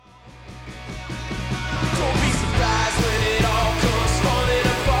Don't be surprised when it all comes falling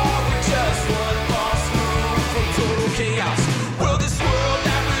apart with just one false move from total chaos. Will this world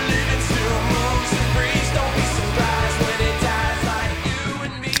that we live in still moves and breathes? Don't be surprised when it dies like you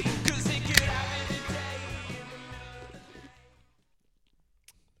and me, 'cause it could happen today.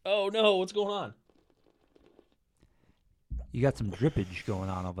 Oh no, what's going on? You got some drippage going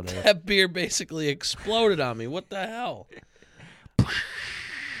on over there. That beer basically exploded on me. What the hell?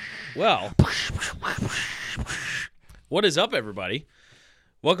 Well, what is up, everybody?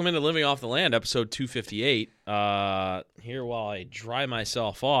 Welcome into Living Off the Land, episode 258. Here while I dry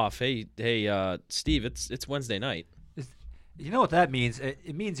myself off. Hey, Steve, it's Wednesday night. You know what that means?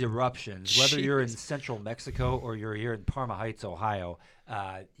 It means eruptions. Whether you're in Jeez. central Mexico or you're here in Parma Heights, Ohio.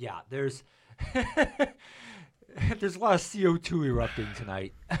 There's there's a lot of CO2 erupting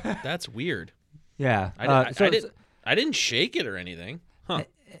tonight. That's weird. Yeah. I didn't shake it or anything. Huh.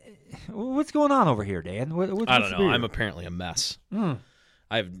 What's going on over here, Dan? What's I don't the know. beer? I'm apparently a mess. I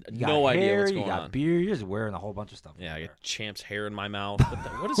have You got no idea hair, what's you going got on. beer. You're just wearing a whole bunch of stuff. Yeah, I over got Champ's hair in my mouth.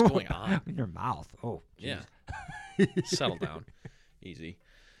 What is going there. on? In your mouth. Oh, geez. Yeah. Settle down. Easy.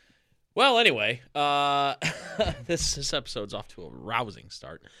 Well, anyway, this episode's off to a rousing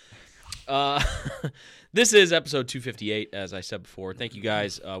start. This is episode 258, as I said before. Thank you,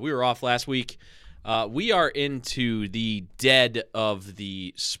 guys. We were off last week. We are into the dead of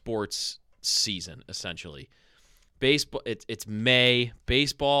the sports season, essentially. Baseball. It's May.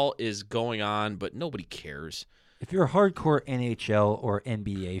 Baseball is going on, but nobody cares. If you're a hardcore NHL or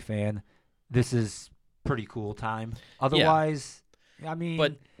NBA fan, this is pretty cool time. Otherwise, I mean,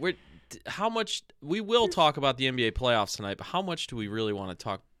 But how much we will talk about the NBA playoffs tonight, but how much do we really want to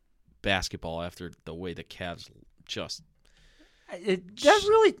talk basketball after the way the Cavs just that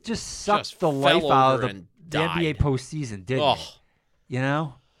really just sucked just the life fell out over of and the NBA died. postseason, didn't Oh. it? You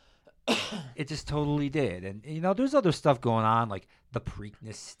know, it just totally did. And there's other stuff going on like the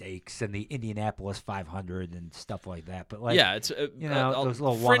Preakness Stakes and the Indianapolis 500 and stuff like that. But like, yeah, it's those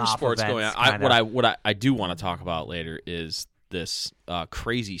little fringe one-off sports going events on. kinda- What I do want to talk about later is this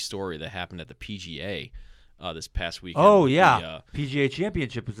crazy story that happened at the PGA this past weekend. Oh with yeah, PGA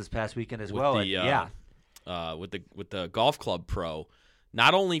Championship was this past weekend as with well. the, and with the golf club pro,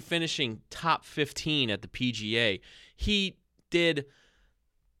 not only finishing top 15 at the PGA, he did.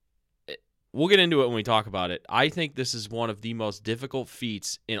 We'll get into it when we talk about it. I think this is one of the most difficult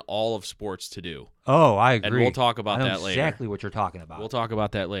feats in all of sports to do. Oh, I agree. And we'll talk about I know that later. exactly what you're talking about. We'll talk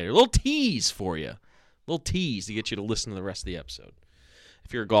about that later. A little tease for you. A little tease to get you to listen to the rest of the episode.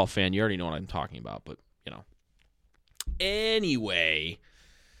 If you're a golf fan, you already know what I'm talking about, but, Anyway,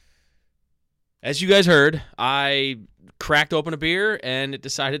 as you guys heard, I cracked open a beer, and it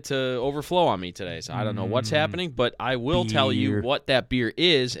decided to overflow on me today. So I don't know what's happening, but I will tell you Beer. what that beer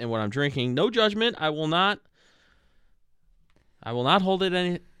is and what I'm drinking. No judgment. I will not hold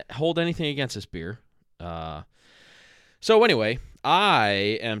anything against this beer. So anyway,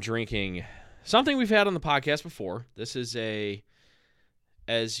 I am drinking something we've had on the podcast before. This is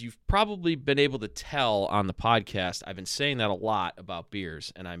as you've probably been able to tell on the podcast, I've been saying that a lot about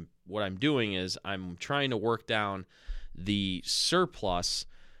beers, and what I'm doing is I'm trying to work down the surplus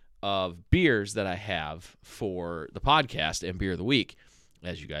of beers that I have for the podcast and beer of the week.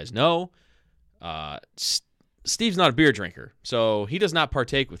 As you guys know, Steve's not a beer drinker, so he does not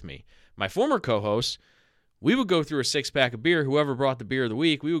partake with me. My former co-host, we would go through a 6-pack of beer. Whoever brought the beer of the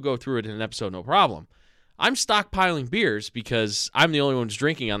week, we would go through it in an episode, no problem. I'm stockpiling beers because I'm the only one who's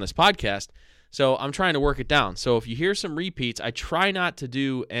drinking on this podcast, so I'm trying to work it down. So if you hear some repeats, I try not to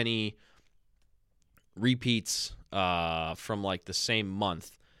do any repeats from like the same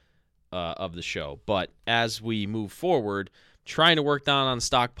month of the show. But as we move forward, trying to work down on the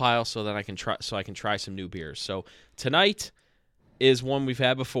stockpile so that I can try some new beers. So tonight is one we've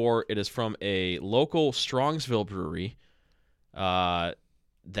had before. It is from a local Strongsville brewery.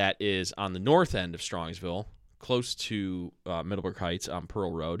 That is on the north end of Strongsville, close to Middleburg Heights on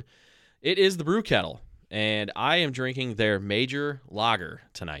Pearl Road. It is the Brew Kettle, and I am drinking their major lager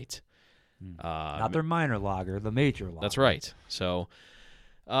tonight. Not their minor lager, the major lager. That's right. So,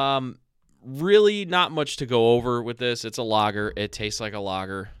 really not much to go over with this. It's a lager. It tastes like a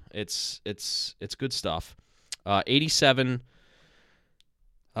lager. It's good stuff. 87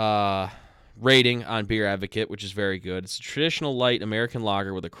 rating on Beer Advocate, which is very good. It's a traditional light American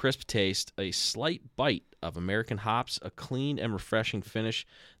lager with a crisp taste, a slight bite of American hops, a clean and refreshing finish,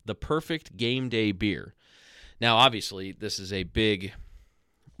 the perfect game day beer. Now, obviously, this is a big,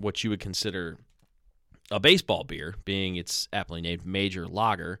 what you would consider a baseball beer, being it's aptly named Major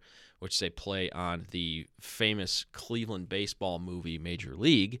Lager, which they play on the famous Cleveland baseball movie Major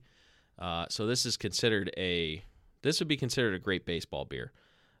League. So this would be considered a great baseball beer,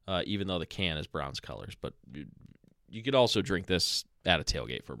 even though the can is Browns colors. But you could also drink this at a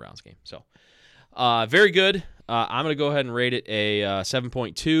tailgate for a Browns game. So very good. I'm going to go ahead and rate it a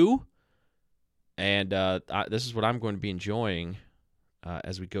 7.2. And this is what I'm going to be enjoying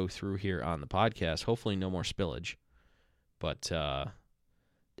as we go through here on the podcast. Hopefully no more spillage. But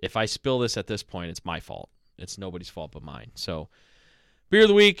if I spill this at this point, it's my fault. It's nobody's fault but mine. So beer of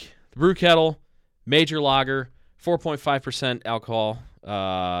the week, the Brew Kettle, Major Lager, 4.5% alcohol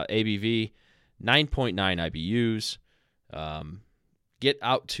ABV, 9.9 IBUs. Get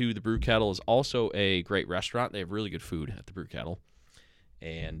out to the Brew Kettle is also a great restaurant. They have really good food at the Brew Kettle.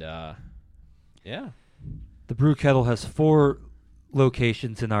 And, yeah. The Brew Kettle has 4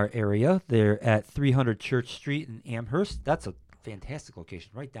 locations in our area. They're at 300 Church Street in Amherst. That's a fantastic location,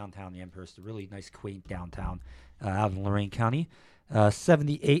 right downtown Amherst, a really nice, quaint downtown out in Lorain County.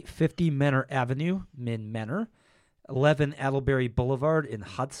 7850 Menor Avenue, Menor. 11 Attlebury Boulevard in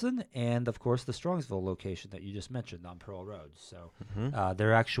Hudson, and, of course, the Strongsville location that you just mentioned on Pearl Road. So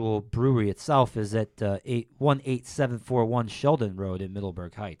their actual brewery itself is at 18741 Sheldon Road in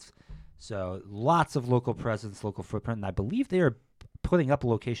Middleburg Heights. So lots of local presence, local footprint, and I believe they are putting up a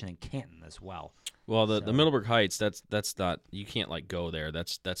location in Canton as well. Well, the Middleburg Heights, that's not, you can't go there.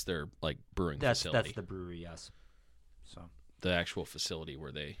 That's their brewing facility. That's the brewery, yes. So the actual facility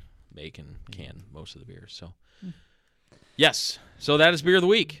where they make and can most of the beers. So yes, so that is beer of the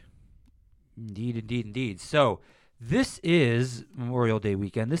week. Indeed. So this is Memorial Day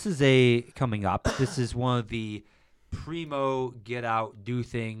weekend. This is coming up. This is one of the primo get out, do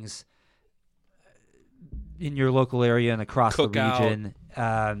things in your local area and across the region.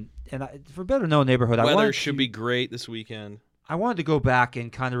 For better known neighborhood, weather should be great this weekend. I wanted to go back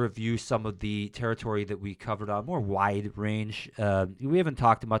and kind of review some of the territory that we covered on more wide range. We haven't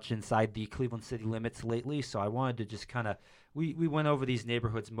talked much inside the Cleveland city limits lately, so I wanted to just kind of we went over these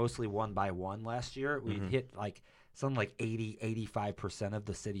neighborhoods mostly one by one last year. We hit something like 85% of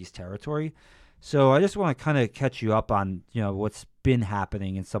the city's territory. So I just want to kind of catch you up on what's been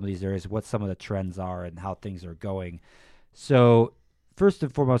happening in some of these areas, what some of the trends are, and how things are going. So first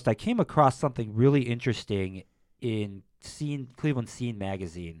and foremost, I came across something really interesting in Cleveland Scene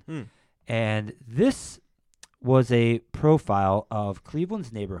magazine, and this was a profile of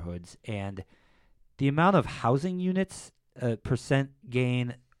Cleveland's neighborhoods and the amount of housing units percent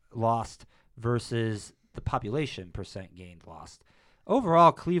gain lost versus the population percent gained lost.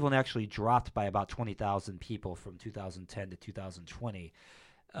 Overall, Cleveland actually dropped by about 20,000 people from 2010 to 2020.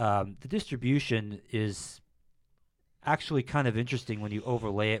 The distribution is actually kind of interesting when you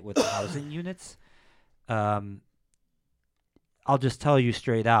overlay it with the housing units. I'll just tell you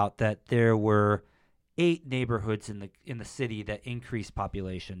straight out that there were 8 neighborhoods in the city that increased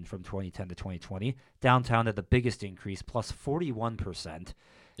population from 2010 to 2020. Downtown had the biggest increase, plus 41%.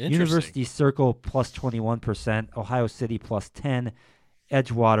 University Circle, plus 21%. Ohio City, plus 10%.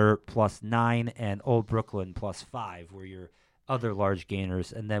 Edgewater, plus 9%. And Old Brooklyn, plus 5% were your other large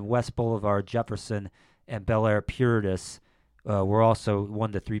gainers. And then West Boulevard, Jefferson, and Bel Air Puritas were also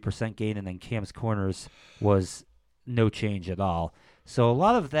 1 to 3% gain. And then Cam's Corners was no change at all. So a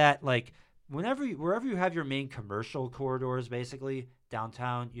lot of that, wherever you have your main commercial corridors, basically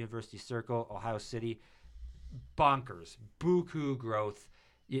downtown, University Circle, Ohio City, bonkers, buku growth,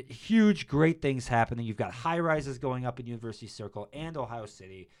 huge, great things happening. You've got high rises going up in University Circle and Ohio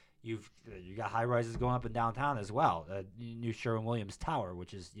City. You got high rises going up in downtown as well. New Sherwin-Williams Tower,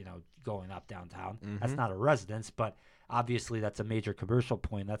 which is going up downtown. That's not a residence, but obviously that's a major commercial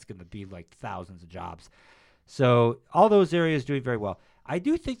point. That's going to be thousands of jobs. So all those areas doing very well. I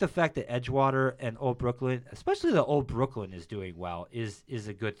do think the fact that Edgewater and Old Brooklyn, especially the Old Brooklyn, is doing well is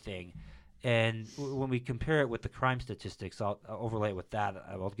a good thing. And when we compare it with the crime statistics, I'll overlay it with that.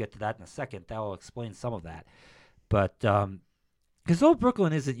 I will get to that in a second. That will explain some of that. But because Old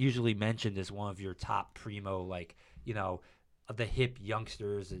Brooklyn isn't usually mentioned as one of your top primo, the hip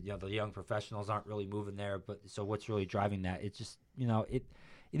youngsters, the young professionals aren't really moving there. But so what's really driving that? It's just,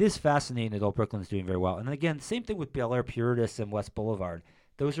 it is fascinating that Old Brooklyn's doing very well. And again, same thing with Bel Air Puritas and West Boulevard.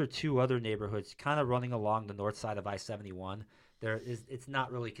 Those are 2 other neighborhoods kind of running along the north side of I-71. It's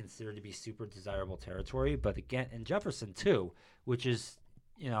not really considered to be super desirable territory, but again, in Jefferson too, which is,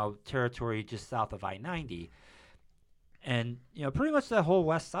 territory just south of I-90. And, pretty much that whole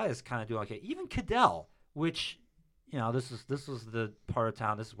west side is kind of doing okay. Even Cadell, which, this was the part of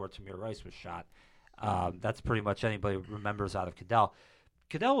town, this is where Tamir Rice was shot. That's pretty much anybody remembers out of Cadell.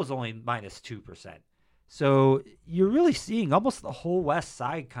 Cadell was only minus 2%. So you're really seeing almost the whole west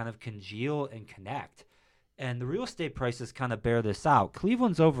side kind of congeal and connect. And the real estate prices kind of bear this out.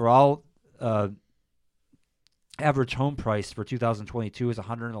 Cleveland's overall average home price for 2022 is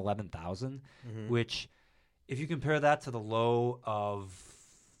 $111,000, which, if you compare that to the low of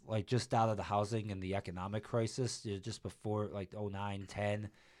like just out of the housing and the economic crisis, just before like 09, 10,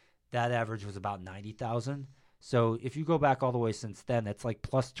 that average was about $90,000. So if you go back all the way since then, it's like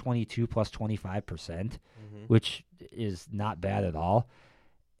plus 22, plus 25%, which is not bad at all.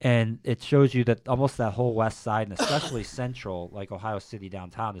 And it shows you that almost that whole west side, and especially central, like Ohio City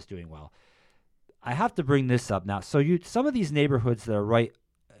downtown, is doing well. I have to bring this up now. So some of these neighborhoods that are right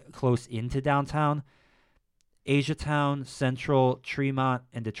close into downtown, Asiatown, Central, Tremont,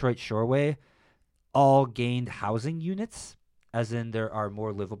 and Detroit Shoreway, all gained housing units, as in there are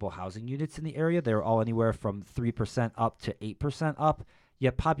more livable housing units in the area. They're all anywhere from 3% up to 8% up,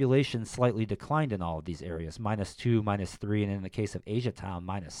 yet population slightly declined in all of these areas, -2, -3, and in the case of Asiatown,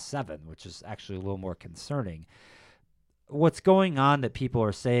 -7, which is actually a little more concerning. What's going on that people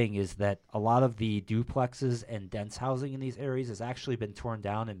are saying is that a lot of the duplexes and dense housing in these areas has actually been torn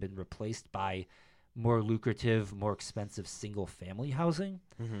down and been replaced by more lucrative, more expensive single-family housing.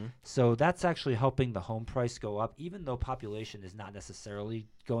 So that's actually helping the home price go up, even though population is not necessarily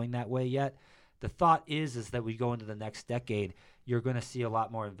going that way yet. The thought is that we go into the next decade, you're going to see a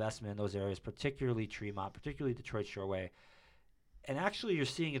lot more investment in those areas, particularly Tremont, particularly Detroit Shoreway. And actually, you're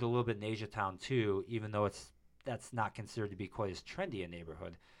seeing it a little bit in Asiatown too, even though that's not considered to be quite as trendy a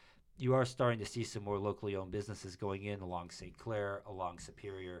neighborhood. You are starting to see some more locally owned businesses going in along St. Clair, along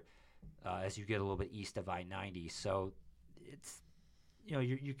Superior, as you get a little bit east of I-90. So it's,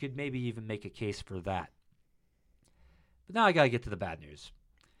 you could maybe even make a case for that. But now I got to get to the bad news.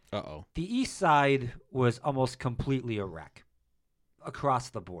 Uh-oh. The east side was almost completely a wreck across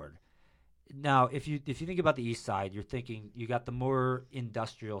the board. Now, if you think about the east side, you're thinking you got the more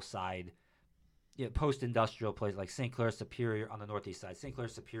industrial side, post-industrial places like St. Clair, Superior on the northeast side, St. Clair,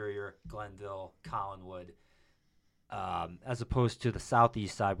 Superior, Glenville, Collinwood, as opposed to the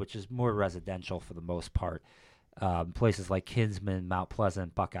southeast side, which is more residential for the most part. Places like Kinsman, Mount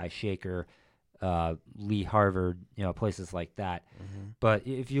Pleasant, Buckeye Shaker, Lee Harvard, places like that. But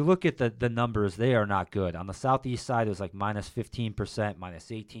if you look at the numbers, they are not good. On the southeast side, it was like -15%,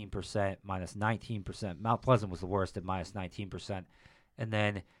 -18%, -19%. Mount Pleasant was the worst at -19%. And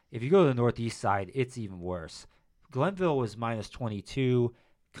then if you go to the northeast side, it's even worse. Glenville was -22%,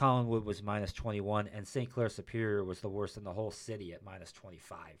 Collinwood was -21%, and St. Clair Superior was the worst in the whole city at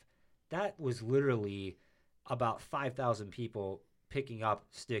 -25%. That was literally about 5,000 people picking up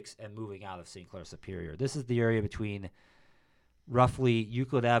sticks and moving out of St. Clair Superior. This is the area between roughly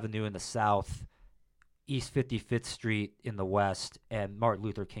Euclid Avenue in the south, East 55th Street in the west, and Martin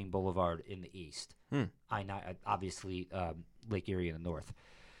Luther King Boulevard in the east. Obviously, Lake Erie in the north.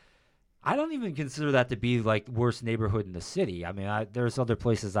 I don't even consider that to be like worst neighborhood in the city. I mean, there's other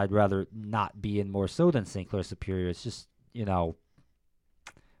places I'd rather not be in more so than St. Clair Superior. It's just,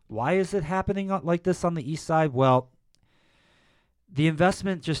 why is it happening like this on the east side? Well, the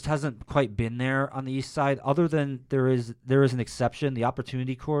investment just hasn't quite been there on the east side, other than there is an exception, the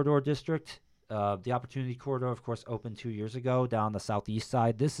Opportunity Corridor District. The Opportunity Corridor, of course, opened 2 years ago down the southeast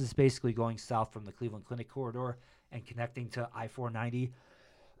side. This is basically going south from the Cleveland Clinic Corridor and connecting to I-490.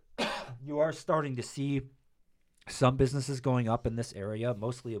 You are starting to see some businesses going up in this area,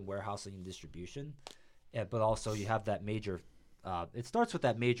 mostly in warehousing and distribution. But also you have that major it starts with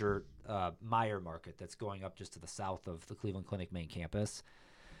that major Meyer market that's going up just to the south of the Cleveland Clinic main campus.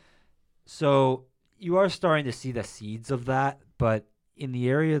 So you are starting to see the seeds of that, but in the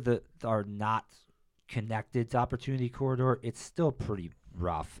area that are not connected to Opportunity Corridor, it's still pretty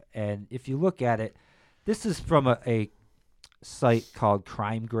rough. And if you look at it, this is from a site called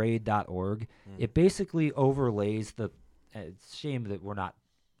crimegrade.org. It basically overlays it's a shame that we're not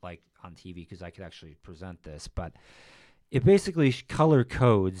like on TV because I could actually present this, but it basically color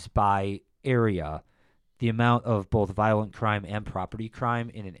codes by area the amount of both violent crime and property crime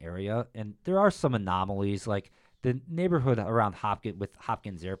in an area. And there are some anomalies, like the neighborhood around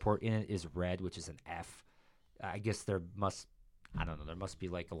Hopkins Airport in it is red, which is an F. I guess there must be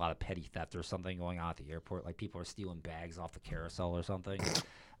like a lot of petty theft or something going on at the airport, like people are stealing bags off the carousel or something.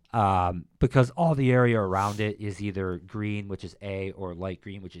 Because all the area around it is either green, which is A, or light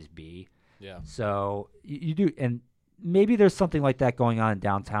green, which is B. Yeah. So you do, and maybe there's something like that going on in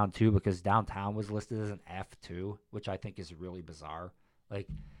downtown too, because downtown was listed as an F too, which I think is really bizarre. Like,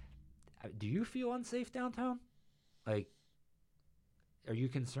 do you feel unsafe downtown? Like, are you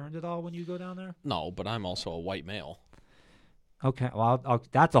concerned at all when you go down there? No, but I'm also a white male. Okay, well,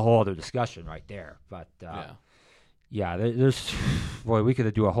 that's a whole other discussion right there. But Yeah, there's boy, we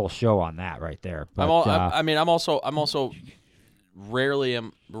could do a whole show on that right there. But, I'm also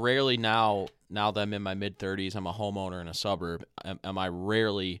rarely now that I'm in my mid 30s, I'm a homeowner in a suburb. Am I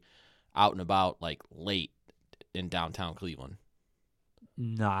rarely out and about like late in downtown Cleveland?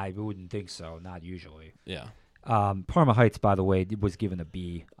 no, I wouldn't think so. Not usually. Yeah. Parma Heights, by the way, was given a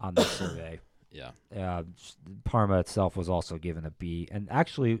B on this survey. Yeah. Parma itself was also given a B. And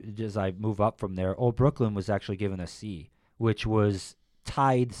actually, as I move up from there, Old Brooklyn was actually given a C, which was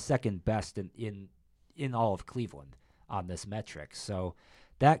tied second best in all of Cleveland on this metric. So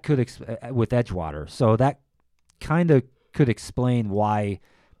that could, with Edgewater. So that kind of could explain why,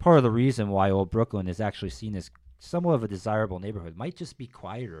 part of the reason why Old Brooklyn is actually seen as somewhat of a desirable neighborhood. Might just be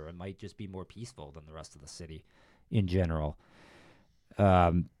quieter and might just be more peaceful than the rest of the city in general.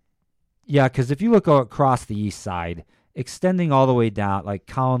 Yeah, because if you look across the east side, extending all the way down, like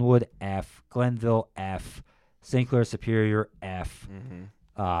Collinwood, F, Glenville, F, St. Clair Superior, F.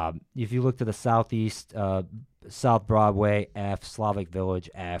 If you look to the southeast, South Broadway, F, Slavic Village,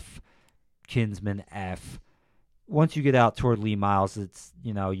 F, Kinsman, F. Once you get out toward Lee Miles, it's,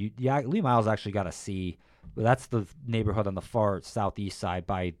 Lee Miles actually got a C, but that's the neighborhood on the far southeast side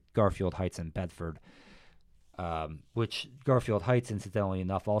by Garfield Heights and Bedford. Which Garfield Heights, incidentally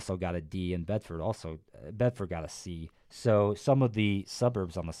enough, also got a D, and Bedford got a C. So some of the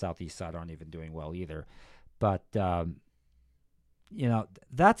suburbs on the southeast side aren't even doing well either. But,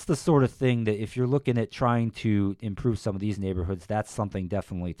 that's the sort of thing that if you're looking at trying to improve some of these neighborhoods, that's something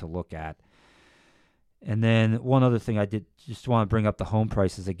definitely to look at. And then one other thing I did just want to bring up the home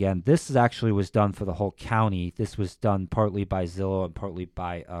prices again. This actually was done for the whole county. This was done partly by Zillow and partly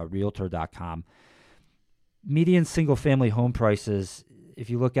by Realtor.com. Median single-family home prices, if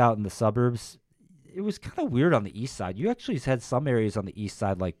you look out in the suburbs, it was kind of weird on the east side. You actually had some areas on the east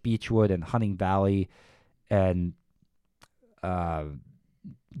side like Beechwood and Hunting Valley and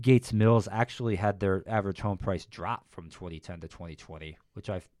Gates Mills actually had their average home price drop from 2010 to 2020, which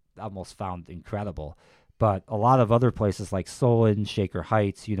I've almost found incredible. But a lot of other places like Solon, Shaker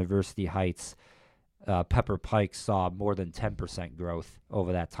Heights, University Heights, Pepper Pike saw more than 10% growth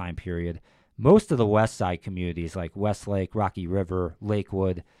over that time period. Most of the west side communities like Westlake, Rocky River,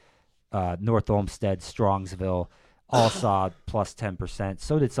 Lakewood, North Olmsted, Strongsville, all saw plus 10%.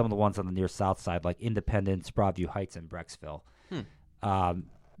 So did some of the ones on the near south side like Independence, Broadview Heights, and Brecksville.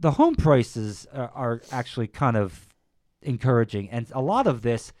 The home prices are actually kind of encouraging. And a lot of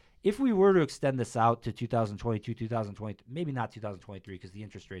this, if we were to extend this out to 2022, 2020, maybe not 2023 because the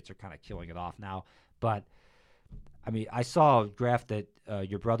interest rates are kind of killing it off now, but I mean, I saw a graph that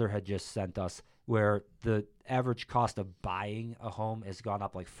your brother had just sent us where the average cost of buying a home has gone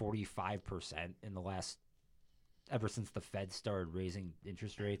up like 45% in the ever since the Fed started raising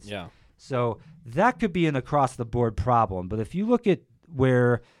interest rates. Yeah. So that could be an across-the-board problem. But if you look at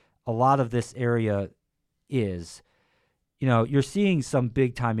where a lot of this area is, you're seeing some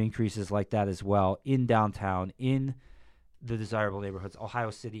big-time increases like that as well in downtown, in the desirable neighborhoods, Ohio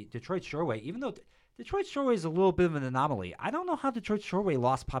City, Detroit Shoreway, even though Detroit Shoreway is a little bit of an anomaly. I don't know how Detroit Shoreway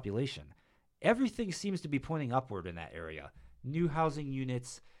lost population. Everything seems to be pointing upward in that area. New housing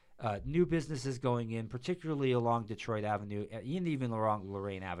units, new businesses going in, particularly along Detroit Avenue, and even along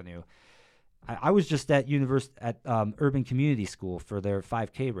Lorraine Avenue. I was just at Urban Community School for their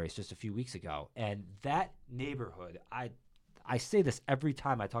 5K race just a few weeks ago, and that neighborhood, I say this every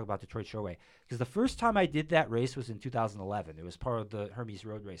time I talk about Detroit Shoreway, because the first time I did that race was in 2011. It was part of the Hermes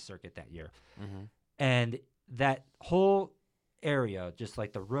Road Race circuit that year. Mm-hmm. And that whole area, just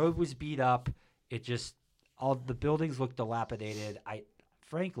like the road was beat up, all the buildings looked dilapidated.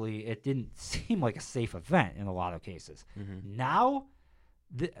 Frankly, it didn't seem like a safe event in a lot of cases. Mm-hmm. Now,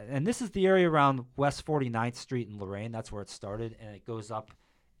 and this is the area around West 49th Street in Lorraine. That's where it started, and it goes up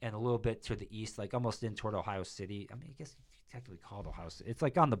and a little bit to the east, like almost in toward Ohio City. I mean, I guess you technically call it Ohio City. It's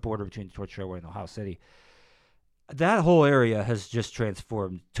like on the border between Detroit Shoreway and Ohio City. That whole area has just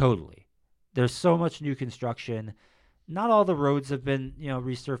transformed totally. There's so much new construction. Not all the roads have been,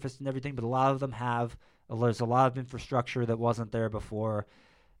 resurfaced and everything, but a lot of them have. There's a lot of infrastructure that wasn't there before.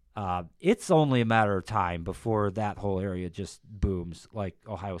 It's only a matter of time before that whole area just booms like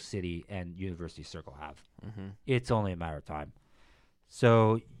Ohio City and University Circle have. Mm-hmm. It's only a matter of time.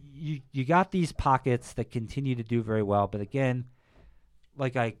 So you got these pockets that continue to do very well, but again,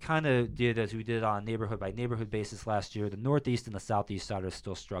 like I kind of did as we did on neighborhood by neighborhood basis last year, the Northeast and the Southeast side are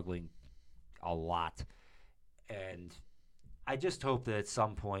still struggling a lot. And I just hope that at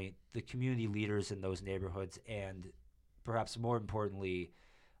some point the community leaders in those neighborhoods and perhaps more importantly,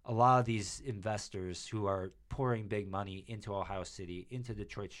 a lot of these investors who are pouring big money into Ohio City, into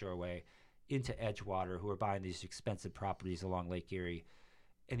Detroit Shoreway, into Edgewater who are buying these expensive properties along Lake Erie,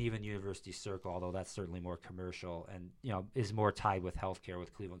 and even University Circle, although that's certainly more commercial and, is more tied with healthcare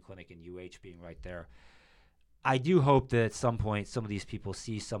with Cleveland Clinic and UH being right there. I do hope that at some point some of these people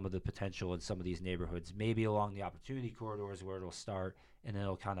see some of the potential in some of these neighborhoods, maybe along the opportunity corridors where it'll start, and then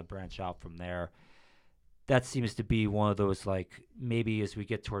it'll kind of branch out from there. That seems to be one of those, maybe as we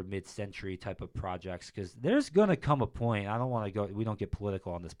get toward mid-century type of projects, because there's going to come a point, we don't get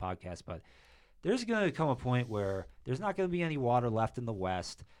political on this podcast, but there's going to come a point where there's not going to be any water left in the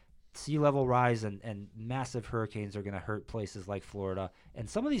West. Sea level rise and massive hurricanes are going to hurt places like Florida. And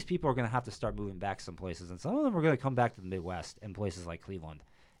some of these people are going to have to start moving back some places. And some of them are going to come back to the Midwest and places like Cleveland.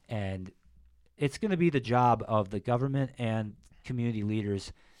 And it's going to be the job of the government and community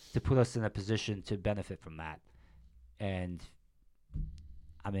leaders to put us in a position to benefit from that. And,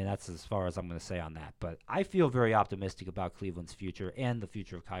 that's as far as I'm going to say on that. But I feel very optimistic about Cleveland's future and the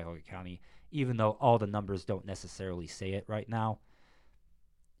future of Cuyahoga County, even though all the numbers don't necessarily say it right now.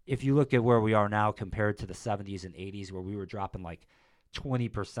 If you look at where we are now compared to the 70s and 80s, where we were dropping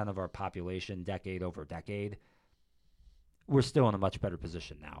 20% of our population decade over decade, we're still in a much better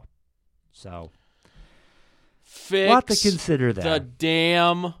position now. So, fix a lot to consider there. The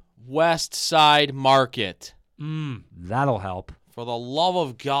damn West Side Market. That'll help. For the love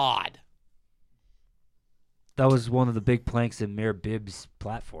of God. That was one of the big planks in Mayor Bibb's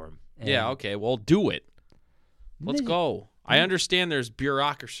platform. Yeah, okay, well, do it. Let's go. I understand there's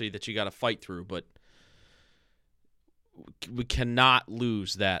bureaucracy that you got to fight through, but we cannot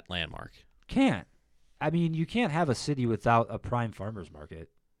lose that landmark. Can't. You can't have a city without a prime farmers market.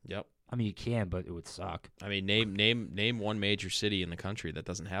 Yep. You can, but it would suck. Name one major city in the country that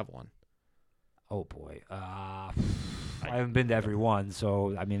doesn't have one. Oh boy. I haven't been to every one,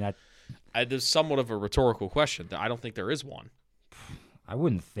 so that. There's somewhat of a rhetorical question. I don't think there is one. I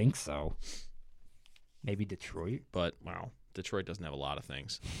wouldn't think so. Maybe Detroit. But, wow, Detroit doesn't have a lot of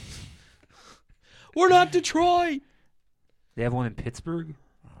things. We're not Detroit! They have one in Pittsburgh?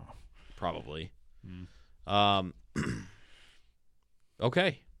 Oh, probably.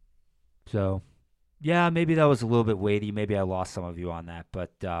 Okay. So, yeah, maybe that was a little bit weighty. Maybe I lost some of you on that.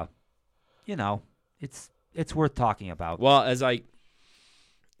 But, it's worth talking about. Well, as I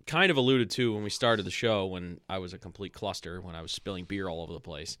kind of alluded to when we started the show, when I was a complete cluster, when I was spilling beer all over the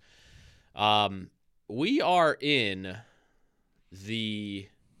place, we are in the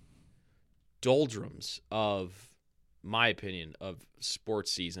doldrums of, my opinion, of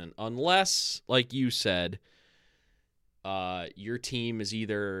sports season, unless, like you said, your team is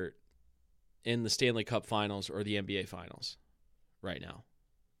either in the Stanley Cup Finals or the NBA Finals right now.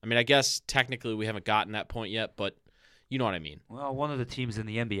 I guess technically we haven't gotten that point yet, but you know what I mean. Well, one of the teams in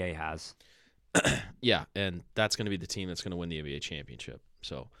the NBA has. Yeah, and that's going to be the team that's going to win the NBA championship.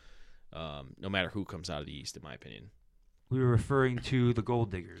 So, no matter who comes out of the East, in my opinion. We were referring to the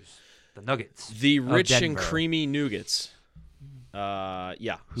Gold Diggers, the Nuggets. The rich and creamy Nuggets.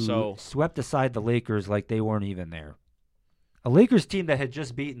 Yeah. Who swept aside the Lakers like they weren't even there. A Lakers team that had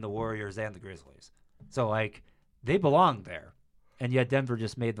just beaten the Warriors and the Grizzlies. So, they belonged there. And yet Denver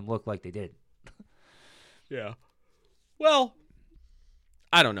just made them look like they did. Yeah. Well,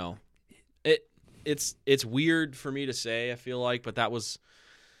 I don't know. It's weird for me to say, I feel like, but that was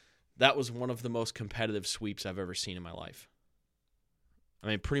one of the most competitive sweeps I've ever seen in my life.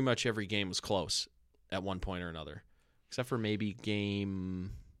 Pretty much every game was close at one point or another, except for maybe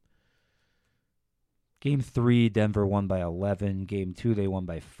game 3, Denver won by 11. Game 2, they won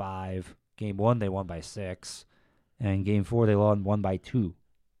by 5. Game 1, they won by 6. And Game 4, they won by 2.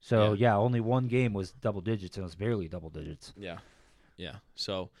 So, yeah, only one game was double digits, and it was barely double digits. Yeah.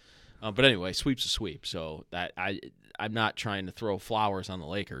 So, but anyway, sweep's a sweep. So I'm not trying to throw flowers on the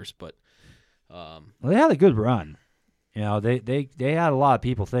Lakers, but well, they had a good run. They had a lot of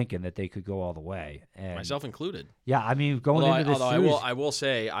people thinking that they could go all the way, and myself included. Yeah, going into this series, I will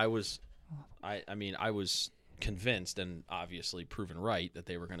say I was convinced and obviously proven right that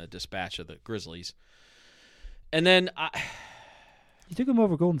they were going to dispatch of the Grizzlies. And then you took them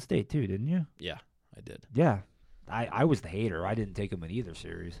over Golden State too, didn't you? Yeah, I did. Yeah, I was the hater. I didn't take them in either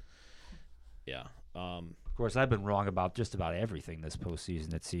series. Yeah. Of course, I've been wrong about just about everything this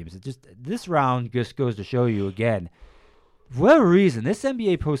postseason. It seems this round just goes to show you again. For whatever reason, this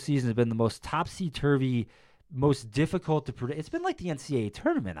NBA postseason has been the most topsy-turvy, most difficult to predict. It's been like the NCAA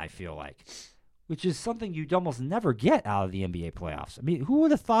tournament, I feel like, which is something you'd almost never get out of the NBA playoffs. Who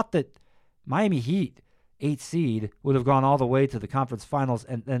would have thought that Miami Heat, 8th seed, would have gone all the way to the conference finals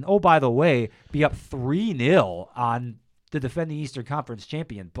and oh, by the way, be up 3-0 on the defending Eastern Conference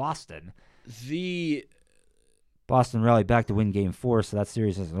champion, Boston. Boston rallied back to win Game 4, so that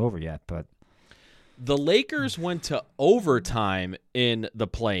series isn't over yet. But the Lakers went to overtime in the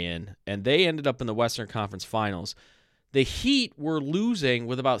play-in, and they ended up in the Western Conference Finals. The Heat were losing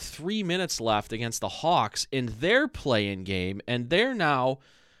with about 3 minutes left against the Hawks in their play-in game, and they're now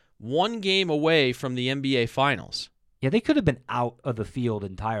 1 game away from the NBA Finals. yeah, they could have been out of the field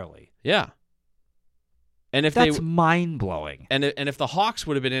entirely. Yeah. And if That's mind-blowing. and if the Hawks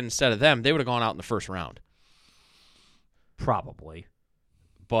would have been in instead of them, they would have gone out in the first round. Probably.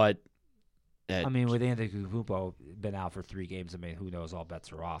 But I mean, with Antetokounmpo been out for 3 games, I mean, who knows? All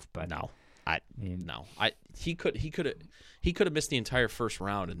bets are off. But he could have missed the entire first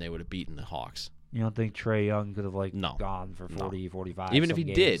round and they would have beaten the Hawks. You don't think Trae Young could have gone for 40, 45? Even if he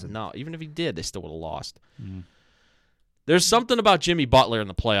did, even if he did, they still would have lost. There's something about Jimmy Butler in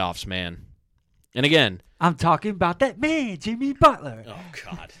the playoffs, man. And again, I'm talking about that man, Jimmy Butler. Oh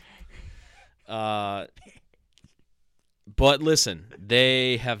God. But listen,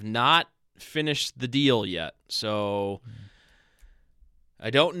 they have not finished the deal yet, so I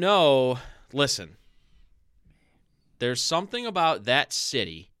don't know. Listen, there's something about that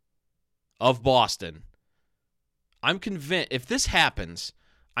city of Boston. I'm convinced if this happens,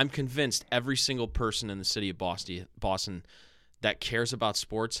 I'm convinced every single person in the city of Boston that cares about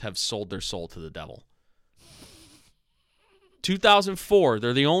sports have sold their soul to the devil. 2004,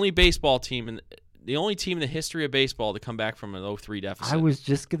 they're the only baseball team the only team in the history of baseball to come back from an 0-3 deficit. I was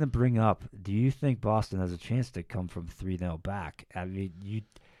just going to bring up, do you think Boston has a chance to come from 3-0 back? I mean,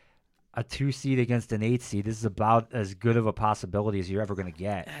 a 2 seed against an 8 seed, this is about as good of a possibility as you're ever going to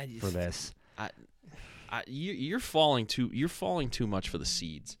get for this. You're falling too much for the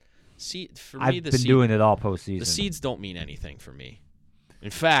seeds. I've been doing it all postseason. The seeds don't mean anything for me. In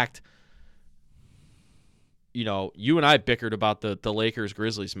fact, you and I bickered about the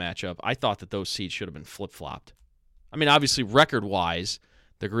Lakers-Grizzlies matchup. I thought that those seeds should have been flip-flopped. I mean, obviously, record-wise,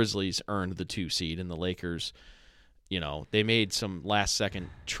 the Grizzlies earned the 2 seed, and the Lakers, they made some last-second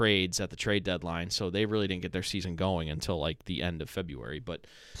trades at the trade deadline, so they really didn't get their season going until, the end of February. But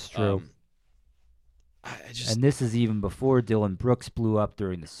it's true. And this is even before Dylan Brooks blew up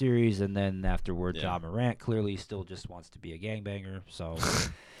during the series, and then afterward, Ja Morant clearly still just wants to be a gangbanger, so...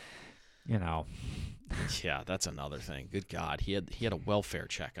 Yeah, that's another thing. Good God, he had a welfare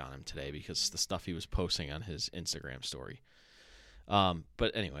check on him today because the stuff he was posting on his Instagram story.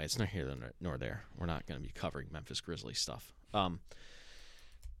 But anyway, it's not here nor there. We're not going to be covering Memphis Grizzlies stuff.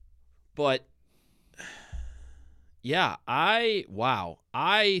 But yeah, I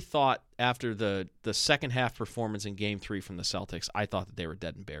thought after the second half performance in Game 3 from the Celtics, I thought that they were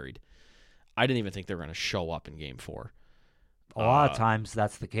dead and buried. I didn't even think they were going to show up in Game 4. A lot of times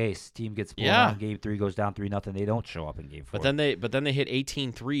that's the case. Team gets blown out in Game 3, goes down 3-0. They don't show up in Game 4. But then they hit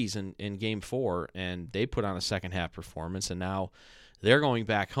 18 threes in Game 4, and they put on a second half performance, and now they're going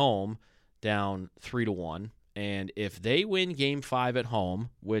back home down 3-1. And if they win Game 5 at home,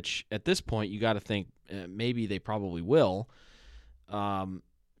 which at this point you got to think maybe they probably will,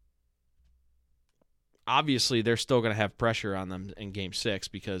 obviously they're still going to have pressure on them in Game 6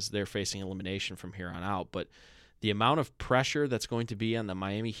 because they're facing elimination from here on out. But the amount of pressure that's going to be on the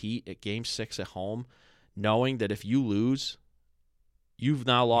Miami Heat at Game 6 at home, knowing that if you lose, you've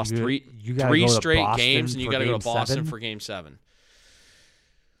now lost three straight games, and you got to go to Boston for Game 7.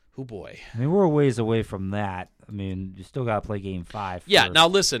 Oh, boy. I mean, we're a ways away from that. I mean, you still got to play Game 5. Yeah, now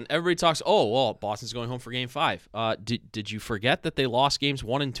listen, everybody talks, Boston's going home for Game 5. Did you forget that they lost Games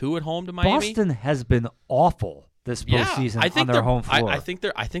 1 and 2 at home to Miami? Boston has been awful this postseason on their home floor. I think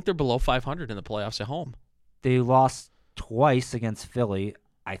they're below 500 in the playoffs at home. They lost twice against Philly.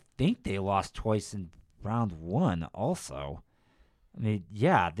 I think they lost twice in round 1 also. I mean,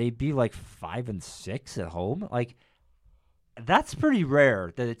 yeah, they'd be 5-6 at home. That's pretty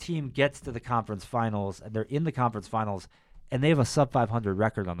rare that a team gets to the conference finals and they're in the conference finals and they have a sub 500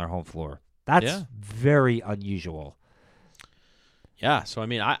 record on their home floor. That's very unusual. Yeah, so I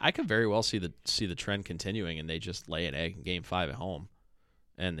mean, I could very well see the trend continuing, and they just lay an egg in Game 5 at home,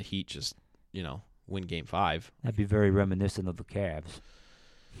 and the Heat just win Game 5. That'd be very reminiscent of the Cavs.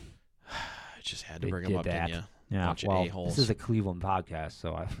 I just had to bring them up, didn't you? Yeah, bunch of a-holes. This is a Cleveland podcast,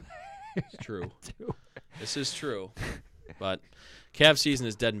 so it's true. This is true. But Cavs season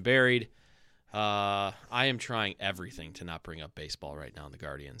is dead and buried. I am trying everything to not bring up baseball right now in the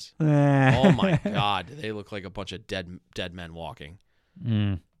Guardians. Oh my God, they look like a bunch of dead men walking.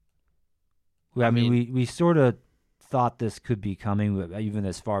 I mean, we sort of thought this could be coming even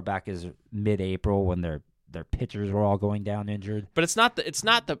as far back as mid-April when their pitchers were all going down injured. But it's not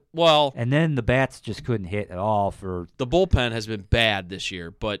the well. And then the bats just couldn't hit at all for the bullpen has been bad this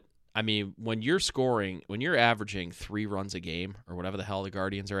year. But I mean, when you're averaging 3 runs a game or whatever the hell the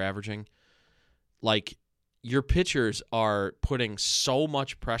Guardians are averaging, like your pitchers are putting so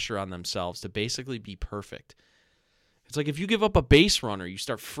much pressure on themselves to basically be perfect. It's like if you give up a base runner, you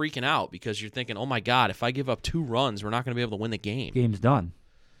start freaking out because you're thinking, oh my God, if I give up 2 runs, we're not going to be able to win the game. Game's done.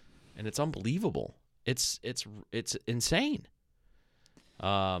 And it's unbelievable. It's insane.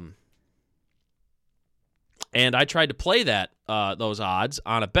 And I tried to play those odds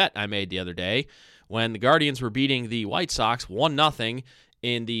on a bet I made the other day when the Guardians were beating the White Sox 1-0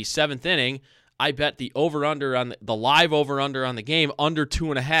 in the 7th inning. I bet the over-under on the live over-under on the game under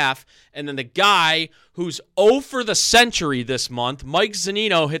 2.5, and then the guy who's 0 for the century this month, Mike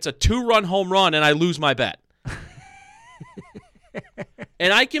Zunino, hits a 2-run home run, and I lose my bet.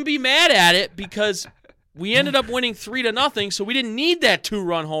 And I can be mad at it because we ended up winning 3-0, so we didn't need that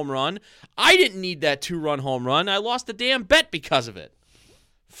 2-run home run. I didn't need that 2-run home run. I lost the damn bet because of it.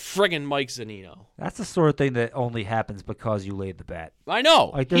 Friggin' Mike Zunino. That's the sort of thing that only happens because you laid the bet. I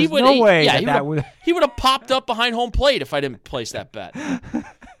know. Like, there's no way that would... He would have popped up behind home plate if I didn't place that bet.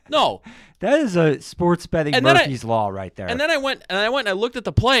 No. That is a sports betting Murphy's Law right there. And then I went and I looked at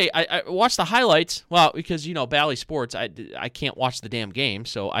the play. I watched the highlights. Well, because, Bally Sports, I can't watch the damn game,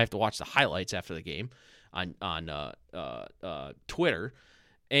 so I have to watch the highlights after the game on Twitter.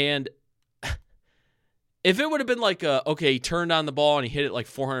 And if it would have been like, okay, he turned on the ball and he hit it like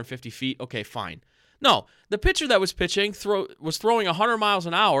 450 feet, okay, fine. No, the pitcher that was pitching was throwing 100 miles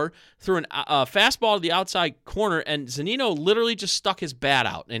an hour through a fastball to the outside corner, and Zunino literally just stuck his bat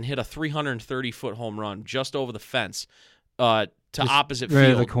out and hit a 330-foot home run just over the fence to just opposite field.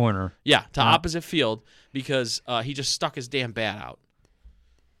 Right at the corner. Yeah, to opposite field because he just stuck his damn bat out.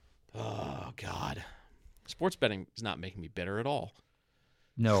 Oh, God. Sports betting is not making me bitter at all.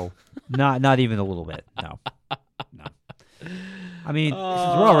 No, not even a little bit. No. I mean, since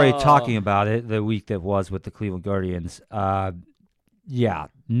we're already talking about it, the week that was with the Cleveland Guardians, yeah,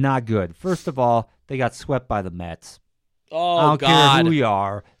 not good. First of all, they got swept by the Mets. Oh, I don't God. care who we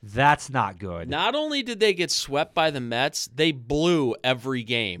are. That's not good. Not only did they get swept by the Mets, they blew every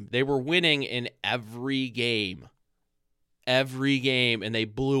game. They were winning in every game. Every game, and they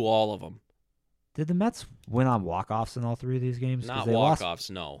blew all of them. Did the Mets win on walk-offs in all 3 of these games? Not walk-offs,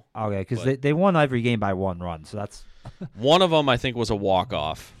 no. Okay, because they won every game by 1 run, so that's... One of them, I think, was a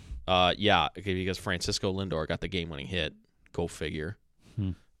walk-off. Yeah, because Francisco Lindor got the game-winning hit. Go figure.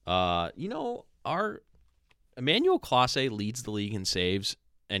 Our Emmanuel Clase leads the league in saves,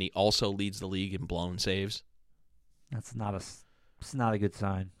 and he also leads the league in blown saves. It's not a good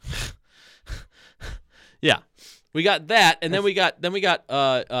sign. Yeah. We got that, and then we got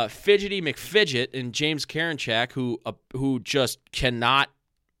Fidgety McFidget and James Karinchak, who just cannot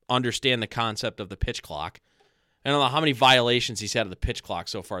understand the concept of the pitch clock. I don't know how many violations he's had of the pitch clock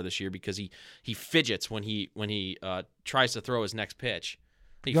so far this year because he fidgets when he tries to throw his next pitch.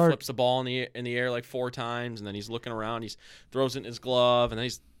 He flips the ball in the air like 4 times, and then he's looking around. He throws it in his glove, and then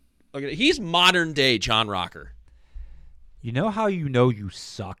he's modern day John Rocker. You know how you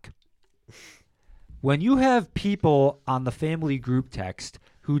suck? When you have people on the family group text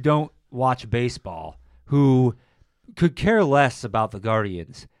who don't watch baseball, who could care less about the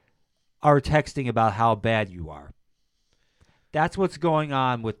Guardians, are texting about how bad you are. That's what's going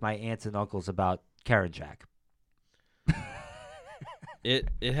on with my aunts and uncles about Karinchak. It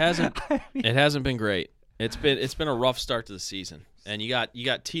hasn't been great. It's been a rough start to the season. And you got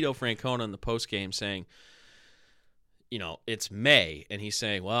Tito Francona in the postgame saying, it's May, and he's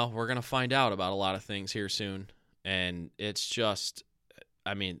saying, well, we're going to find out about a lot of things here soon. And it's just,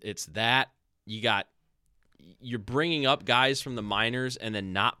 it's that. You're bringing up guys from the minors and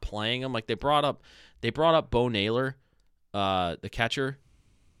then not playing them. Like they brought up Bo Naylor, the catcher,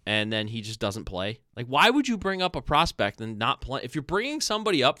 and then he just doesn't play. Like, why would you bring up a prospect and not play? If you're bringing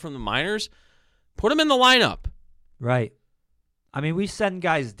somebody up from the minors, put them in the lineup. Right. We send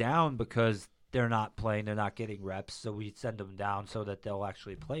guys down because they're not playing, they're not getting reps, so we send them down so that they'll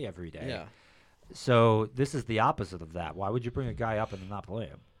actually play every day. Yeah. So this is the opposite of that. Why would you bring a guy up and not play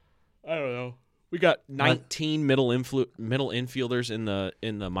him? I don't know. We got 19 middle infielders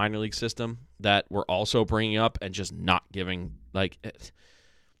in the minor league system that we're also bringing up and just not giving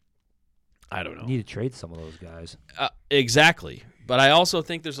I don't know. You need to trade some of those guys. Exactly. But I also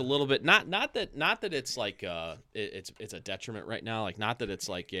think there's a little bit not that it's like it's a detriment right now, like not that it's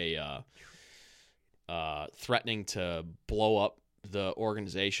like a threatening to blow up the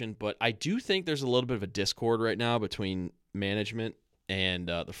organization, but I do think there's a little bit of a discord right now between management and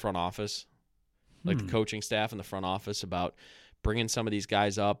the front office, like the coaching staff and the front office, about bringing some of these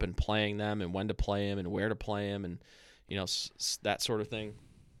guys up and playing them and when to play them and where to play them and that sort of thing.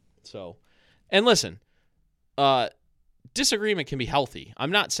 So, and listen, disagreement can be healthy.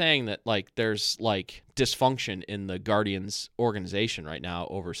 I'm not saying that like there's like dysfunction in the Guardians organization right now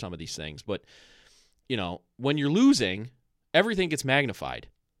over some of these things, but you know, when you're losing, everything gets magnified.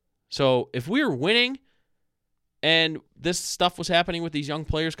 So if we were winning and this stuff was happening with these young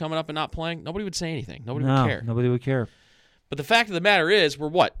players coming up and not playing, nobody would say anything. Nobody would care. Nobody would care. But the fact of the matter is, we're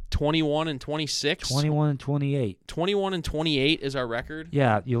what, 21 and 26? 21 and 28. 21 and 28 is our record.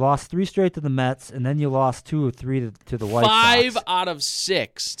 Yeah, you lost 3 straight to the Mets, and then you lost 2 or 3 to the White Sox. 5 out of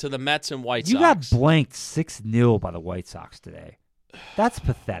 6 to the Mets and White Sox. You got blanked 6-0 by the White Sox today. That's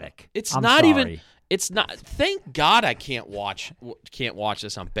pathetic. I'm not even. It's not. Thank God I can't watch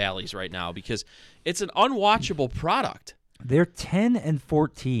this on Bally's right now because it's an unwatchable product. They're 10 and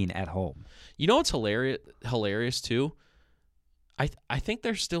 14 at home. You know what's hilarious too? I think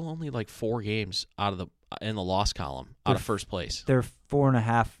they're still only like 4 games in the loss column out of first place. They're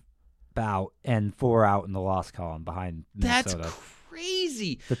 4.5 out and 4 out in the loss column behind Minnesota. That's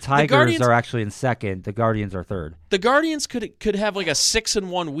crazy. The Tigers are actually in second. The Guardians are third. The Guardians could have like a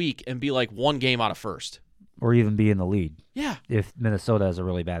 6-1 week and be like 1 game out of first, or even be in the lead. Yeah, if Minnesota has a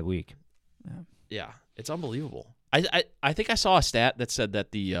really bad week. Yeah, it's unbelievable. I think I saw a stat that said that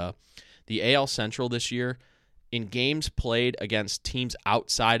the AL Central this year, in games played against teams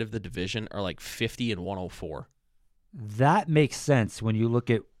outside of the division, are like 50 and 104. That makes sense when you look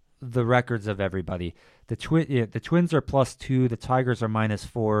at the records of everybody. The Twins are +2, the Tigers are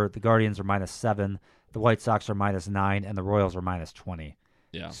 -4, the Guardians are -7, the White Sox are -9, and the Royals are -20.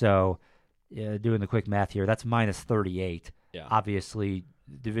 Yeah. So, doing the quick math here, that's -38. Yeah. Obviously,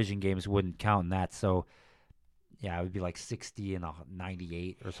 division games wouldn't count in that. So, yeah, it would be like 60 and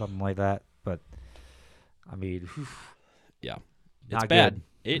 98 or something like that. But I mean, yeah, it's not bad. good.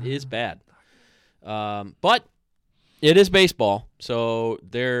 It is bad. But it is baseball. So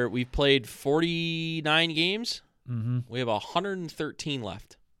we've played 49 games. Mm-hmm. We have 113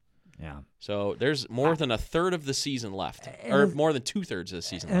 left. Yeah. So there's more than a third of the season left, or more than 2/3 of the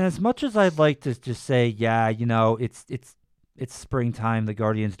season. And left. as much as I'd like to just say, yeah, you know, it's springtime. The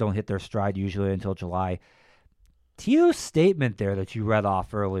Guardians don't hit their stride usually until July. Tio's statement there that you read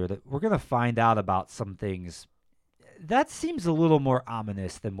off earlier, that we're going to find out about some things, that seems a little more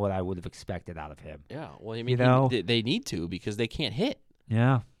ominous than what I would have expected out of him. Yeah, well, I mean, they need to because they can't hit.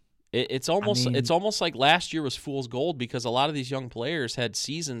 Yeah. It's almost like last year was fool's gold because a lot of these young players had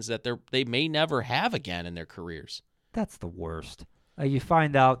seasons that they may never have again in their careers. That's the worst. You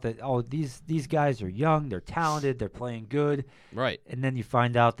find out that, these guys are young, they're talented, they're playing good. Right. And then you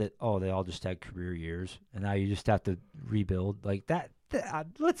find out that, they all just had career years, and now you just have to rebuild. Like that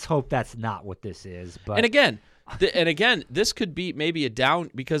let's hope that's not what this is. But And again, this could be maybe a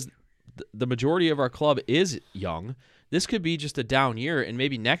down because the majority of our club is young. This could be just a down year, and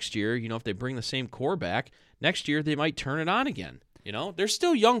maybe next year, if they bring the same core back, next year they might turn it on again. They're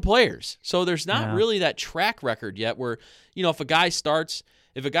still young players, so there's not really that track record yet where, if a guy's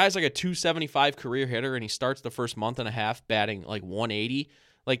like a 275 career hitter and he starts the first month and a half batting like 180,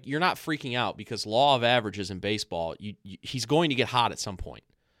 like you're not freaking out because law of averages in baseball, he's going to get hot at some point.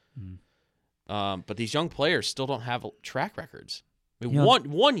 But these young players still don't have track records. I mean,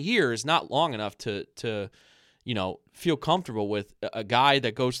 one year is not long enough to feel comfortable with a guy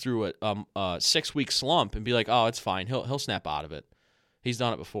that goes through a 6-week slump and be like, oh, it's fine. He'll snap out of it. He's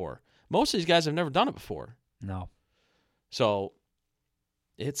done it before. Most of these guys have never done it before. No. So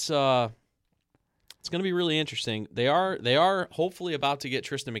it's going to be really interesting. They are hopefully about to get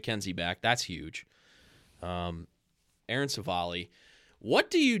Tristan McKenzie back. That's huge. Aaron Savali. What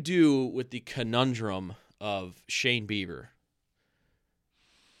do you do with the conundrum of Shane Bieber?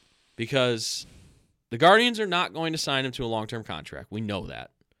 Because the Guardians are not going to sign him to a long-term contract. We know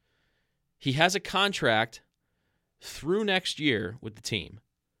that. He has a contract through next year with the team.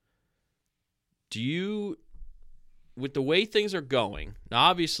 With the way things are going, now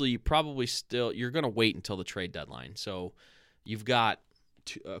obviously you're going to wait until the trade deadline. So you've got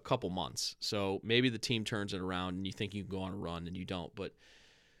a couple months. So maybe the team turns it around and you think you can go on a run and you don't. But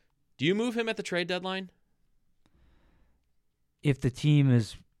do you move him at the trade deadline? If the team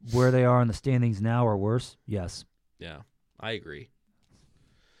is where they are in the standings now or worse, yes. Yeah, I agree.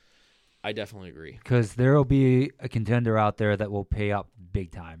 I definitely agree. Because there will be a contender out there that will pay up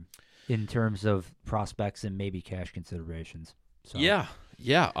big time in terms of prospects and maybe cash considerations. So. Yeah,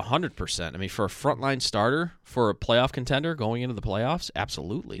 100%. I mean, for a frontline starter, for a playoff contender going into the playoffs,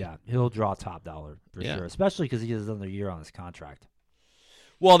 absolutely. Yeah, he'll draw top dollar for sure, especially because he has another year on his contract.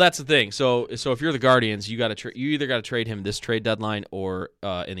 Well, that's the thing. So if you're the Guardians, you either got to trade him this trade deadline or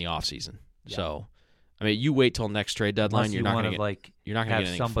in the offseason. Yeah. So, I mean, you wait till next trade deadline. Unless you're not want going to to like you're not going to have get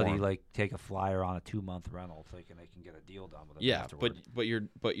anything somebody for him. like take a flyer on a 2-month rental, thinking they can get a deal done with it. Yeah, afterward. but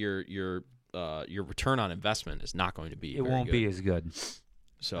your return on investment is not going to be. It very won't good. be as good.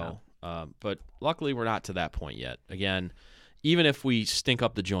 So, but luckily we're not to that point yet. Again, even if we stink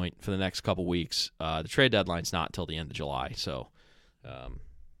up the joint for the next couple weeks, the trade deadline's not until the end of July, so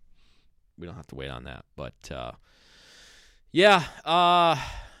we don't have to wait on that. But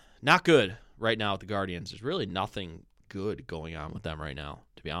not good right now with the Guardians. There's really nothing good going on with them right now,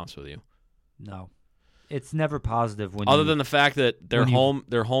 to be honest with you. No, it's never positive when Other than the fact that they're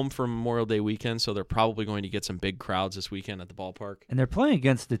home for Memorial Day weekend, so they're probably going to get some big crowds this weekend at the ballpark. and they're playing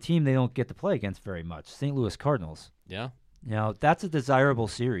against the team they don't get to play against very much, St. Louis Cardinals. Yeah. You know, that's a desirable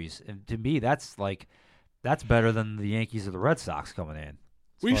series, and to me, that's better than the Yankees or the Red Sox coming in.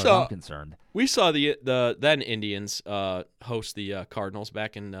 As far as I'm concerned. We saw the then Indians host the Cardinals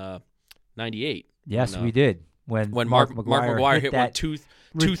back in '98. Yes, we did. When Mark McGwire hit that one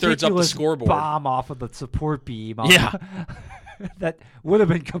two-thirds up the ridiculous scoreboard. bomb off of the support beam. Yeah. That would have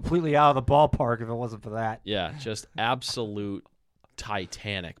been completely out of the ballpark if it wasn't for that. Yeah, just absolute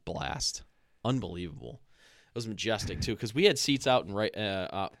Titanic blast. Unbelievable. It was majestic too, because we had seats out in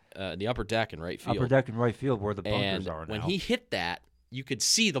the upper deck in right field. Upper deck in right field where the bunkers And are now. when he hit that, you could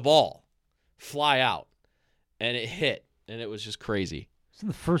see the ball fly out, and it hit, and it was just crazy. It's in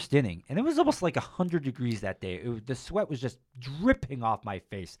the first inning, and it was almost like 100 degrees that day. The sweat was just dripping off my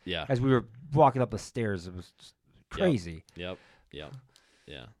face as we were walking up the stairs. It was just crazy. Yep. Yeah.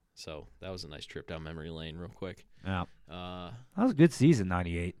 So that was a nice trip down memory lane real quick. Yeah. That was a good season,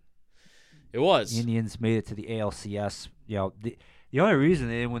 98. It was. The Indians made it to the ALCS. You know, the only reason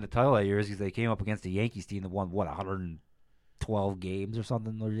they didn't win the title that year is because they came up against the Yankees team that won, 112 games or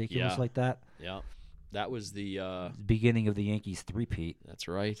something ridiculous like that. Yeah. That was the beginning of the Yankees three-peat. That's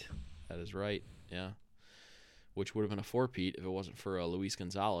right. That is right. Yeah. Which would have been a four-peat if it wasn't for Luis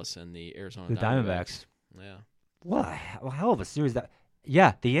Gonzalez and the Arizona Diamondbacks. Yeah. What a hell of a series that.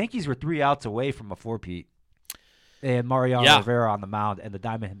 Yeah, the Yankees were 3 outs away from a four-peat. They had Mariano Rivera on the mound, and the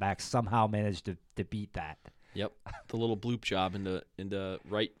Diamondbacks somehow managed to beat that. Yep, the little bloop job into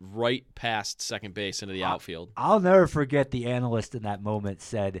right past second base into the outfield. I'll never forget the analyst in that moment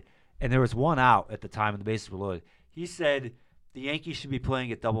said, and there was 1 out at the time, and the bases were loaded. He said the Yankees should be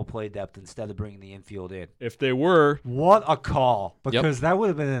playing at double play depth instead of bringing the infield in. If they were, what a call! Because that would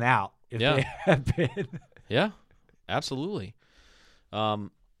have been an out if they had been. Yeah, absolutely.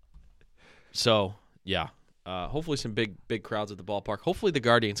 So yeah. Hopefully some big crowds at the ballpark. Hopefully the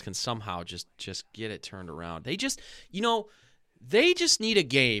Guardians can somehow just get it turned around. They just need a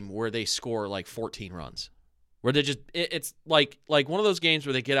game where they score like 14 runs. Where they it's like one of those games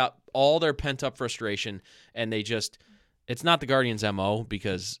where they get out all their pent-up frustration and it's not the Guardians' MO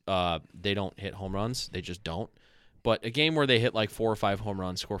because they don't hit home runs. They just don't. But a game where they hit like 4 or 5 home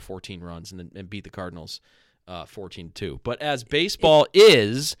runs, score 14 runs, and beat the Cardinals 14-2. But as baseball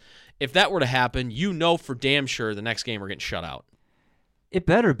is, if that were to happen, for damn sure the next game we're getting shut out. It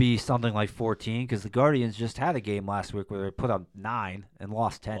better be something like 14 because the Guardians just had a game last week where they put up 9 and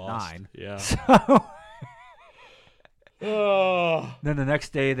lost 10-9. Yeah. So then the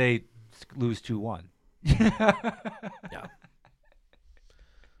next day they lose 2-1. Yeah.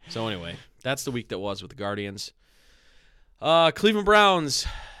 So anyway, that's the week that was with the Guardians. Cleveland Browns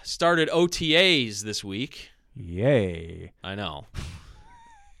started OTAs this week. Yay! I know.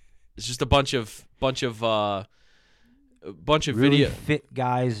 It's just a bunch of really video fit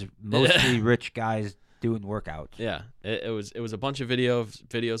guys, mostly rich guys doing workouts. Yeah, it was a bunch of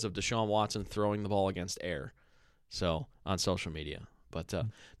videos of Deshaun Watson throwing the ball against air, so on social media. But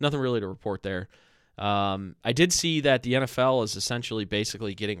nothing really to report there. I did see that the NFL is essentially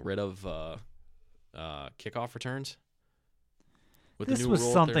basically getting rid of kickoff returns. This was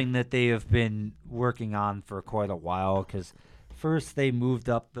something that they have been working on for quite a while because first they moved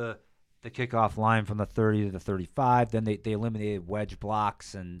up the kickoff line from the 30 to the 35. Then they eliminated wedge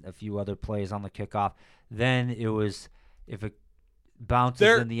blocks and a few other plays on the kickoff. Then it was if it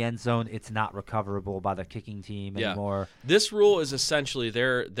bounces in the end zone, it's not recoverable by the kicking team anymore. This rule is essentially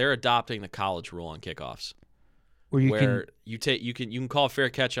they're adopting the college rule on kickoffs, where you can call a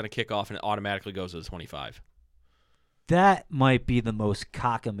fair catch on a kickoff and it automatically goes to the 25. That might be the most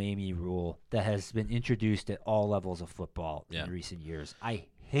cockamamie rule that has been introduced at all levels of football in recent years. I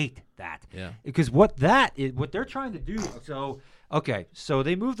hate that. Yeah. Because what they're trying to do, so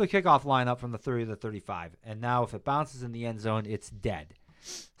they moved the kickoff line up from the 30 to the 35, and now if it bounces in the end zone, it's dead.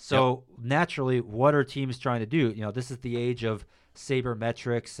 So naturally, what are teams trying to do? This is the age of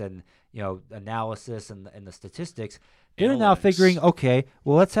sabermetrics and analysis and the statistics. They're now analytics. figuring, okay,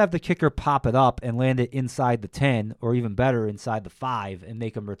 well, let's have the kicker pop it up and land it inside the 10, or even better, inside the 5, and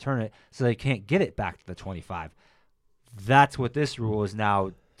make them return it so they can't get it back to the 25. That's what this rule is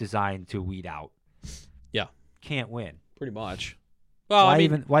now designed to weed out. Yeah. Can't win. Pretty much. Well,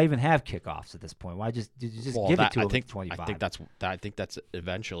 Why even have kickoffs at this point? Why just give it to them at 25? I think that's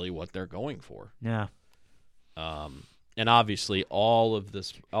eventually what they're going for. Yeah. And obviously, all of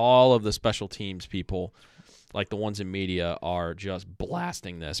the special teams people, like the ones in media, are just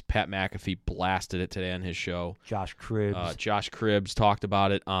blasting this. Pat McAfee blasted it today on his show. Josh Cribbs. Josh Cribbs talked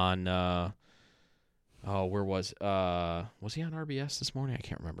about it on. Where was he on RBS this morning? I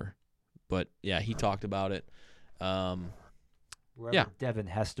can't remember, but yeah, he talked about it. Wherever Devin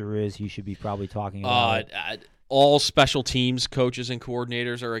Hester is, he should be probably talking about it. All special teams coaches and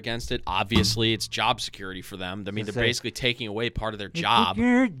coordinators are against it. Obviously, it's job security for them. I mean, they're basically taking away part of their job.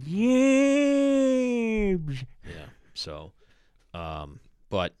 Your jobs. Yeah. So,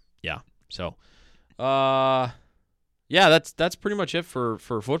 but yeah. So, that's pretty much it for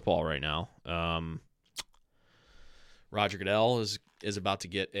football right now. Roger Goodell is about to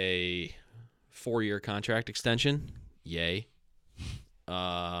get a 4-year contract extension. Yay.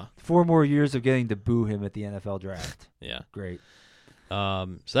 4 more years of getting to boo him at the NFL draft. Yeah. Great.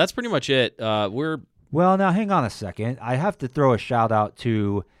 So that's pretty much it. Well, now hang on a second. I have to throw a shout out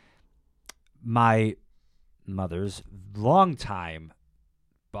to my mother's longtime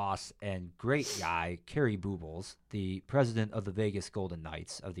boss and great guy, Kerry Boobles, the president of the Vegas Golden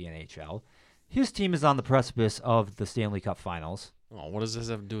Knights of the NHL. His team is on the precipice of the Stanley Cup Finals. Oh, what does this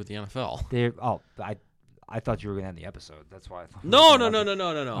have to do with the NFL? I thought you were going to end the episode. That's why I thought. No.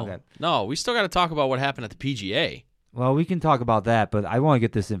 Okay. No, we still got to talk about what happened at the PGA. Well, we can talk about that, but I want to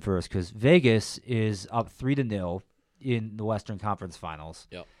get this in first because Vegas is up 3-0 in the Western Conference Finals.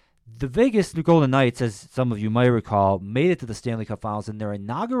 Yep. The Vegas Golden Knights, as some of you might recall, made it to the Stanley Cup Finals in their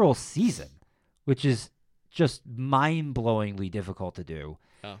inaugural season, which is just mind-blowingly difficult to do.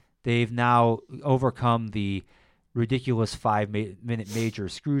 Oh. They've now overcome the ridiculous 5-minute major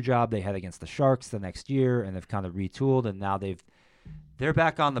screw job they had against the Sharks the next year, and they've kind of retooled, and now they're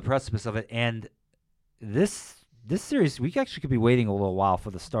back on the precipice of it. And this series, we actually could be waiting a little while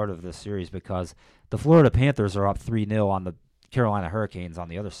for the start of this series because the Florida Panthers are up 3-0 on the Carolina Hurricanes on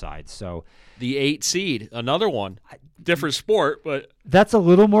the other side. So the 8 seed, another one, different sport, but that's a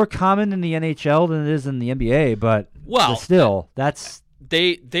little more common in the NHL than it is in the NBA. But still, that's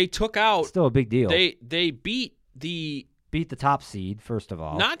they took out still a big deal. They beat the top seed first of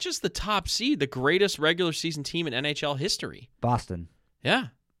all. Not just the top seed, the greatest regular season team in NHL history, Boston. Yeah,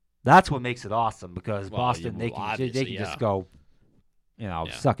 that's what makes it awesome because Boston they can just go,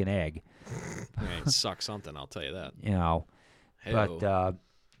 suck an egg. Suck something, I'll tell you that. But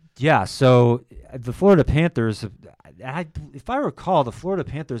so the Florida Panthers, if I recall, the Florida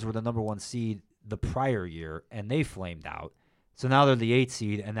Panthers were the number 1 seed the prior year, and they flamed out. So now they're the 8th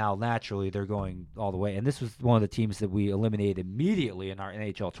seed, and now naturally they're going all the way. And this was one of the teams that we eliminated immediately in our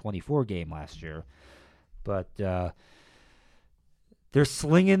NHL 24 game last year. But they're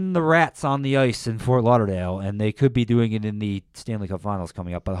slinging the rats on the ice in Fort Lauderdale, and they could be doing it in the Stanley Cup Finals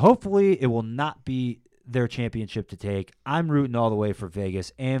coming up. But hopefully it will not be their championship to take. I'm rooting all the way for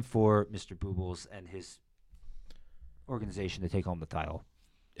Vegas and for Mr. Boobles and his organization to take home the title.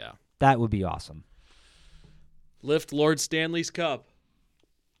 Yeah. That would be awesome. Lift Lord Stanley's Cup.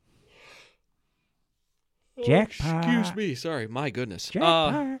 Jackpot. Excuse me. Sorry. My goodness.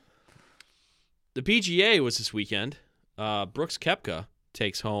 Jackpot. The PGA was this weekend. Brooks Koepka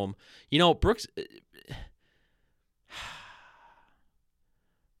takes home. Brooks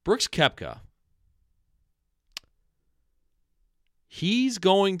Koepka. He's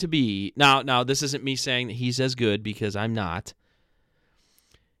going to be now. This isn't me saying that he's as good because I'm not.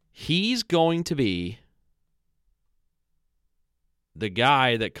 He's going to be the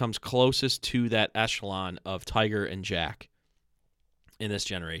guy that comes closest to that echelon of Tiger and Jack in this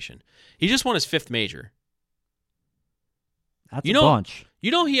generation. He just won his 5th major. That's a bunch.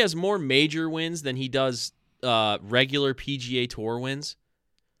 He has more major wins than he does regular PGA Tour wins.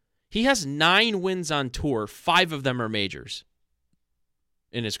 He has 9 wins on tour. 5 of them are majors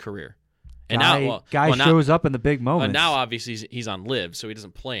in his career. And guy shows up in the big moments. Now, obviously, he's on LIV, so he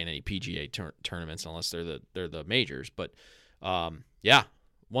doesn't play in any PGA tournaments unless they're the majors. But won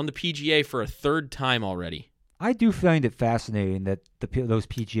the PGA for a 3rd time already. I do find it fascinating that those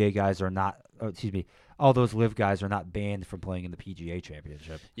PGA guys are not. All those LIV guys are not banned from playing in the PGA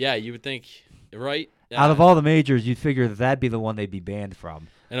Championship. Yeah, you would think, right? Out of all the majors, you'd figure that'd be the one they'd be banned from.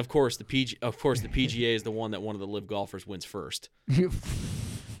 And of course, the PGA is the one that one of the LIV golfers wins first.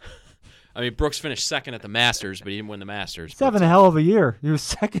 I mean, Brooks finished second at the Masters, but he didn't win the Masters. He's having a hell of a year. He was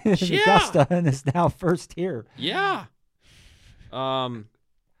second in Yeah. Augusta and is now first here. Yeah.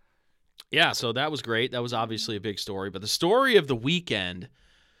 Yeah, so that was great. That was obviously a big story. But the story of the weekend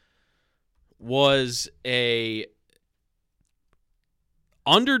was a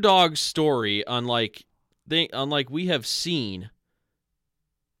underdog story unlike we have seen,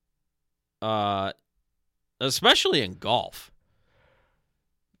 especially in golf.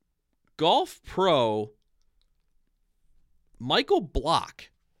 Golf pro Michael Block.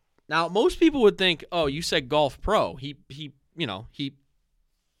 Now, most people would think, oh, you said golf pro. He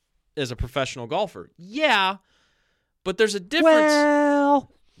is a professional golfer. Yeah, but there's a difference.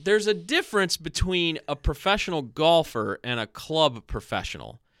 Well, There's a difference between a professional golfer and a club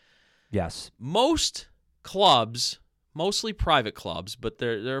professional. yes. Most clubs, mostly private clubs, but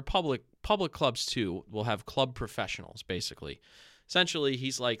there are public clubs too, will have club professionals, basically. Essentially,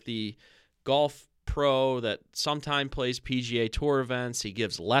 he's like the golf pro that sometimes plays PGA Tour events. He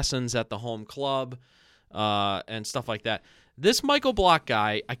gives lessons at the home club and stuff like that. This Michael Block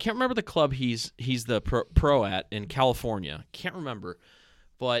guy, I can't remember the club he's the pro at in California. Can't remember.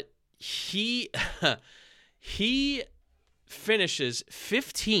 But he finishes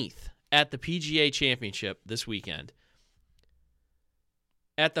 15th at the PGA Championship this weekend.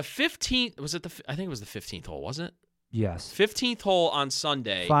 At the 15th, I think it was the 15th hole, wasn't it? Yes. 15th hole on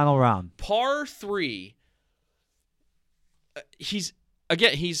Sunday. Final round. Par 3. He's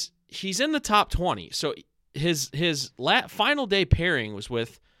in the top 20. So his final day pairing was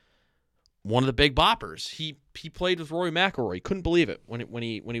with one of the big boppers. He played with Rory McIlroy. He couldn't believe it when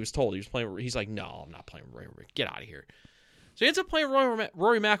he was told he was playing. He's like, no, I'm not playing with Rory. Get out of here. So he ends up playing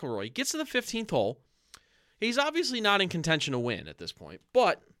Rory McIlroy. He gets to the 15th hole. He's obviously not in contention to win at this point,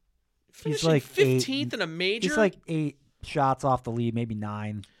 but finishing like 15th in a major. He's like 8 shots off the lead, maybe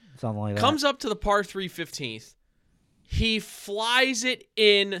 9, something like that. Comes up to the par 3 15th. He flies it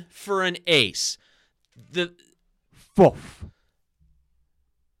in for an ace. Foof.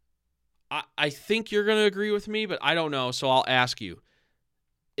 I think you're going to agree with me, but I don't know, so I'll ask you.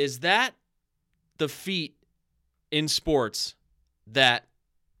 Is that the feat in sports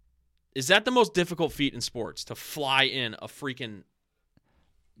is that the most difficult feat in sports, to fly in a freaking...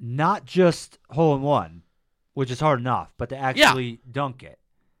 Not just hole in one, which is hard enough, but to actually dunk it.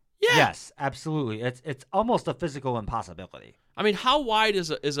 Yeah. Yes, absolutely. It's almost a physical impossibility. I mean, how wide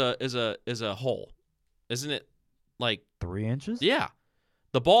is a hole? Isn't it like 3 inches? Yeah.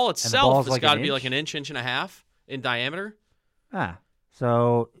 The ball itself ball's has like got to an be inch? like an inch and a half in diameter.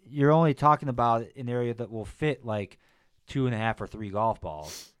 So you're only talking about an area that will fit like 2.5 or 3 golf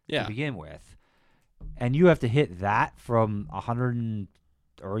balls to begin with, and you have to hit that from 100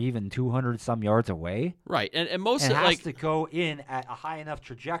 or even 200 some yards away. Right, and most and of it it, has to go in at a high enough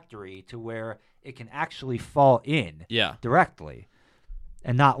trajectory to where it can actually fall in directly,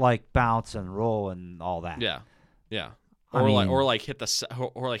 and not like bounce and roll and all that. Yeah. Or like hit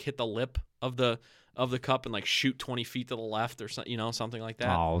the lip of the cup and like shoot 20 feet to the left or something like that.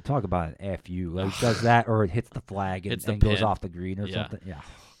 Oh, talk about an FU. Like does that, or it hits the flag and goes off the green or something. Yeah.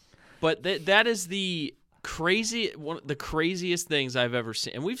 But that is one of the craziest things I've ever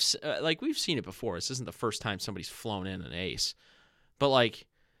seen, and we've seen it before. This isn't the first time somebody's flown in an ace, but like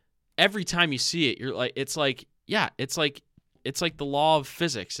every time you see it, you're like, it's like the law of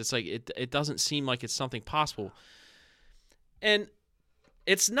physics. It's like it doesn't seem like it's something possible, and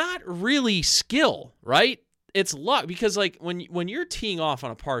it's not really skill, right? It's luck, because like when you're teeing off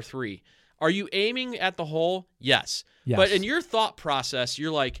on a par 3, are you aiming at the hole? Yes. But in your thought process,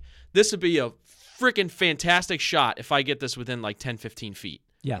 you're like, this would be a freaking fantastic shot if I get this within like 10, 15 feet.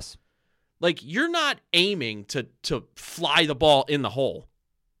 Yes. Like, you're not aiming to fly the ball in the hole,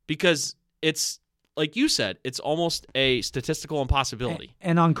 because it's, like you said, it's almost a statistical impossibility.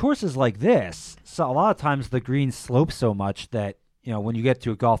 And on courses like this, so a lot of times the green slopes so much that, when you get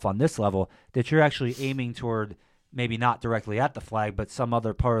to a golf on this level, that you're actually aiming toward maybe not directly at the flag, but some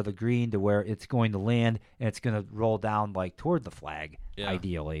other part of the green to where it's going to land and it's going to roll down like toward the flag,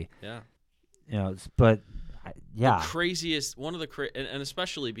 ideally. Yeah. The craziest, one of the and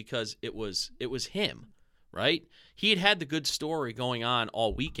especially because it was him, right? He had the good story going on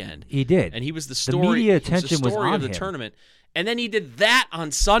all weekend. He did, and he was the story. The media attention was on of the him. tournament, and then he did that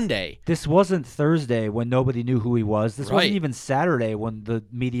on Sunday. This wasn't Thursday when nobody knew who he was. This Right. wasn't even Saturday when the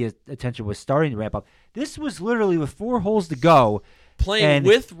media attention was starting to ramp up. This was literally with 4 holes to go, playing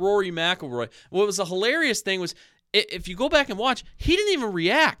with Rory McIlroy. What was the hilarious thing was, if you go back and watch, he didn't even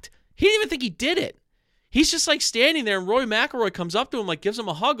react. He didn't even think he did it. He's just like standing there, and Rory McIlroy comes up to him, like gives him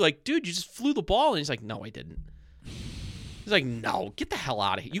a hug, like, dude, you just flew the ball. And he's like, no, I didn't. He's like, no, get the hell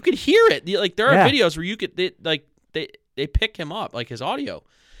out of here. You could hear it. Like there are videos where you could they pick him up, like his audio.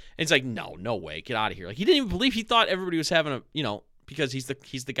 And he's like, no way, get out of here. Like he didn't even believe. He thought everybody was having a because he's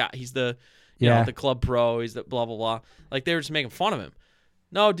the guy, he's the the club pro, he's the blah blah blah. Like they were just making fun of him.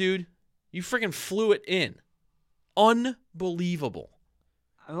 No, dude, you freaking flew it in. Unbelievable.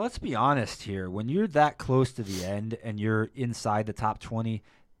 Let's be honest here. When you're that close to the end and you're inside the top 20,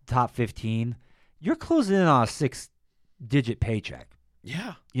 top 15, you're closing in on a 6-digit paycheck.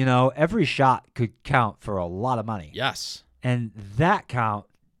 Yeah. Every shot could count for a lot of money. Yes. And that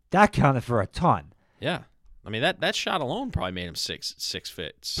counted for a ton. Yeah. I mean, that shot alone probably made him six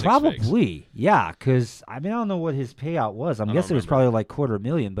Probably, figs. Yeah, because, I don't know what his payout was. I'm guessing it was probably like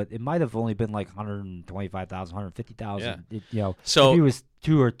 $250,000, but it might have only been like $125,000, $150,000. Yeah. So if he was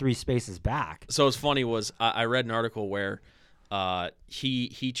 2 or 3 spaces back. So what's funny was I read an article where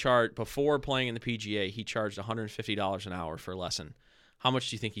he charged, before playing in the PGA, he charged $150 an hour for a lesson. How much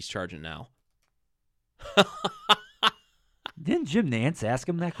do you think he's charging now? Didn't Jim Nance ask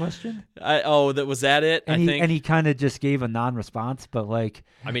him that question? Was that it? And he kind of just gave a non-response, but like,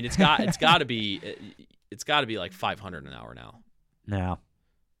 I mean, it's got to be like $500 an hour now. No.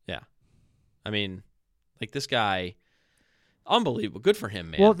 Yeah. I mean, like this guy, unbelievable. Good for him,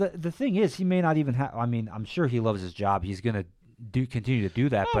 man. Well, the thing is, he may not even have. I mean, I'm sure he loves his job. He's gonna continue to do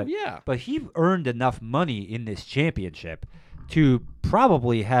that. But he earned enough money in this championship to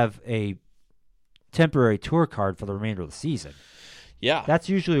probably have a temporary tour card for the remainder of the season. Yeah, that's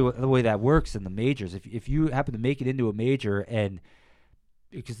usually the way that works in the majors. If you happen to make it into a major, and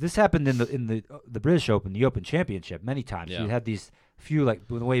because this happened in the British Open, the Open Championship, many times you had these few, like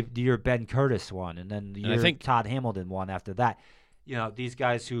the way the year Ben Curtis won, and then the year Todd Hamilton won after that. These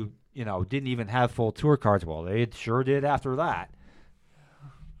guys who didn't even have full tour cards. Well, they sure did after that.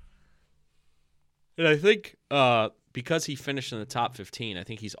 And I think because he finished in the top 15, I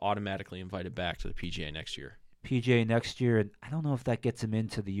think he's automatically invited back to the PGA next year. And I don't know if that gets him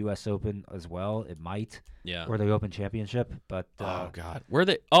into the U.S. Open as well. It might. Yeah. Or the Open Championship. But oh God, where are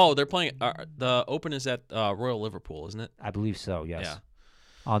they? Oh, they're playing. The Open is at Royal Liverpool, isn't it? I believe so. Yes. Yeah.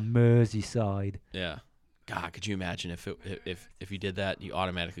 On Merseyside. Yeah. God, could you imagine if you did that, you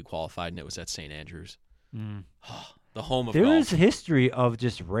automatically qualified, and it was at St. Andrews, the home of golf. There is a history of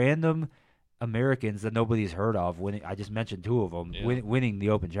just random Americans that nobody's heard of winning. I just mentioned 2 of them winning the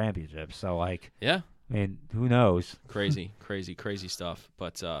Open Championship. So like, yeah, I mean, who knows? Crazy stuff.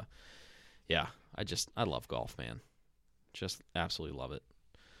 But I love golf, man. Just absolutely love it.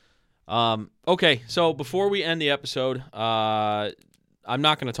 Okay, so before we end the episode, I'm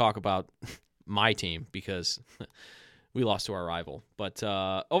not going to talk about my team because we lost to our rival. But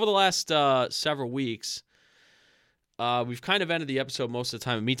over the last several weeks, we've kind of ended the episode most of the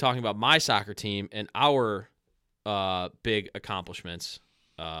time with me talking about my soccer team and our big accomplishments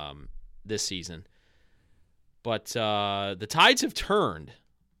this season. But the tides have turned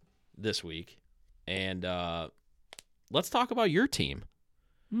this week, and let's talk about your team.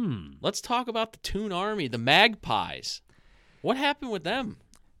 Let's talk about the Toon Army, the Magpies. What happened with them?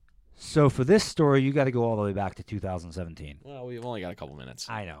 So for this story, you got to go all the way back to 2017. Well, we've only got a couple minutes.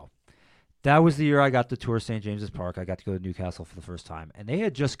 I know. That was the year I got to tour St. James's Park. I got to go to Newcastle for the first time. And they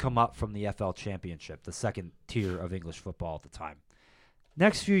had just come up from the FL Championship, the second tier of English football at the time.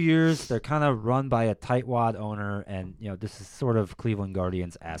 Next few years, they're kind of run by a tightwad owner, and this is sort of Cleveland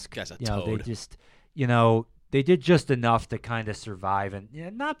Guardians-esque. Guy's a toad. They just, they did just enough to kind of survive and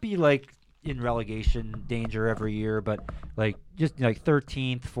not be like in relegation danger every year, but like just like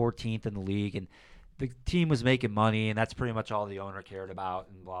 13th, 14th in the league, and the team was making money, and that's pretty much all the owner cared about,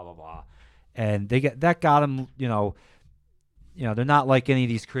 and blah blah blah. And that got them, they're not like any of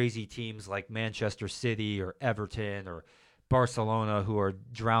these crazy teams like Manchester City or Everton or Barcelona who are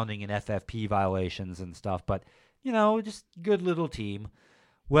drowning in FFP violations and stuff, but just good little team.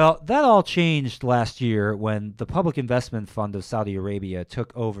 Well, that all changed last year when the Public Investment Fund of Saudi Arabia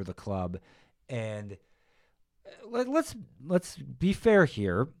took over the club. And let's be fair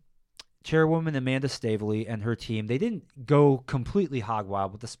here. Chairwoman Amanda Staveley and her team, they didn't go completely hog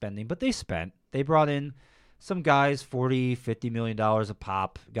wild with the spending, but they spent. They brought in some guys, $40-50 million a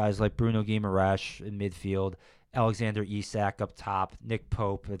pop, guys like Bruno Guimaraes in midfield, Alexander Isak up top, Nick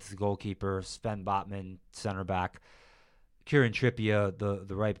Pope as the goalkeeper, Sven Botman, center back, Kieran Trippier,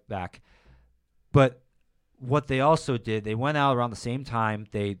 the right back. But what they also did, they went out around the same time.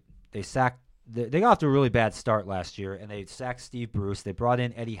 They got off to a really bad start last year, and they sacked Steve Bruce. They brought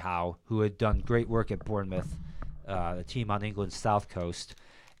in Eddie Howe, who had done great work at Bournemouth, a team on England's south coast.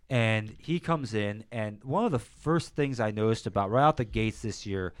 And he comes in, and one of the first things I noticed about right out the gates this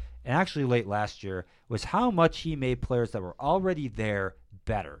year, and actually late last year, was how much he made players that were already there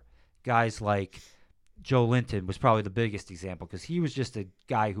better. Guys like Joe Linton was probably the biggest example because he was just a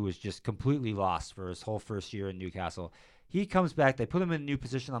guy who was just completely lost for his whole first year in Newcastle. He comes back, they put him in a new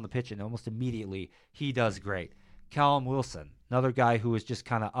position on the pitch, and almost immediately he does great. Callum Wilson, another guy who was just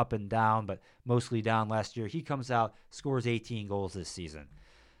kind of up and down, but mostly down last year. He comes out, scores 18 goals this season.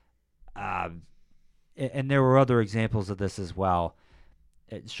 And there were other examples of this as well.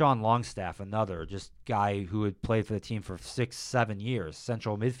 Sean Longstaff, another just guy who had played for the team for 6-7 years,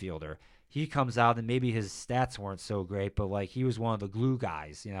 central midfielder. He comes out, and maybe his stats weren't so great, but like he was one of the glue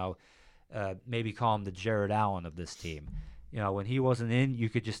guys. Maybe call him the Jared Allen of this team. When he wasn't in, you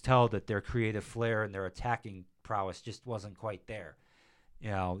could just tell that their creative flair and their attacking prowess just wasn't quite there.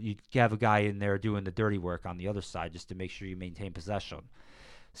 You'd have a guy in there doing the dirty work on the other side just to make sure you maintain possession.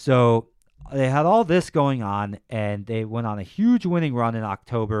 So they had all this going on, and they went on a huge winning run in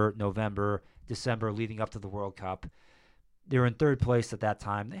October, November, December, leading up to the World Cup. They were in third place at that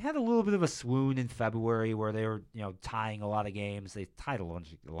time. They had a little bit of a swoon in February where they were, tying a lot of games. They tied a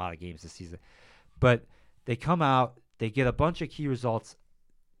lot of games this season. But they come out, they get a bunch of key results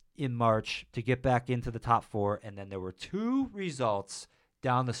in March to get back into the top four, and then there were 2 results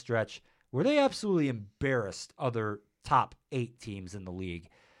down the stretch where they absolutely embarrassed other top 8 teams in the league.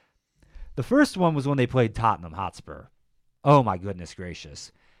 The first one was when they played Tottenham Hotspur. Oh, my goodness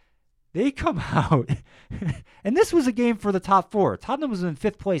gracious. They come out, and this was a game for the top 4. Tottenham was in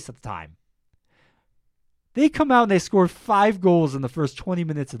 5th place at the time. They come out and they scored 5 goals in the first 20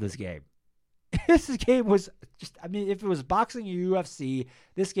 minutes of this game. This game was just, if it was boxing or UFC,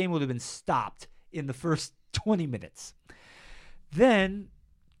 this game would have been stopped in the first 20 minutes. Then,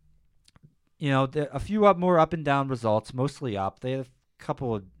 a few more up and down results, mostly up. They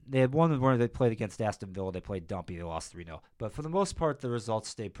had one where they played against Aston Villa. They played dumpy. They lost 3-0. But for the most part, the results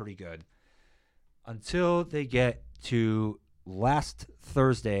stayed pretty good until they get to last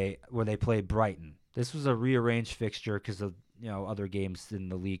Thursday where they played Brighton. This was a rearranged fixture because of other games in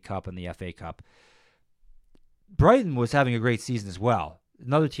the League Cup and the FA Cup. Brighton was having a great season as well.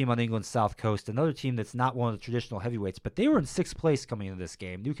 Another team on England's South Coast, another team that's not one of the traditional heavyweights, but they were in 6th place coming into this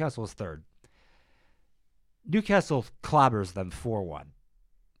game. Newcastle was 3rd. Newcastle clobbers them 4-1.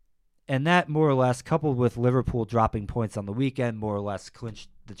 And that more or less, coupled with Liverpool dropping points on the weekend, more or less clinched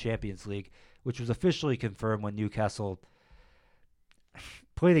the Champions League, which was officially confirmed when Newcastle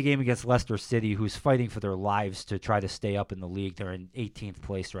played a game against Leicester City, who's fighting for their lives to try to stay up in the league. They're in 18th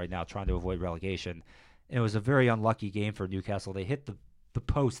place right now, trying to avoid relegation. And it was a very unlucky game for Newcastle. They hit the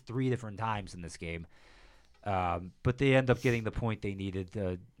post 3 different times in this game. But they end up getting the point they needed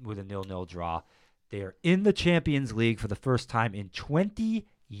with a 0-0 draw. They are in the Champions League for the first time in 20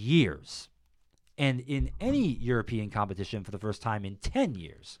 years. And in any European competition for the first time in 10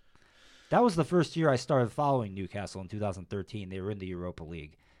 years. That was the first year I started following Newcastle in 2013. They were in the Europa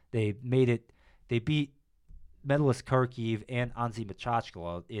League. They made it. They beat medalist Kharkiv and Anzi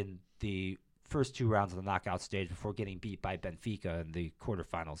Machachkala in the first 2 rounds of the knockout stage before getting beat by Benfica in the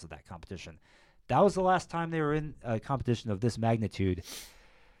quarterfinals of that competition. That was the last time they were in a competition of this magnitude.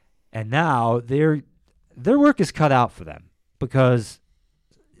 And now their work is cut out for them because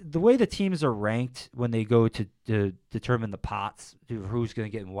the way the teams are ranked when they go to determine the pots, who's going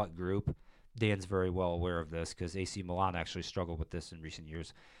to get in what group, Dan's very well aware of this because AC Milan actually struggled with this in recent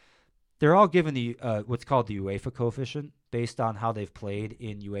years. They're all given the what's called the UEFA coefficient based on how they've played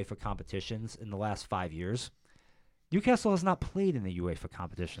in UEFA competitions in the last 5 years. Newcastle has not played in the UEFA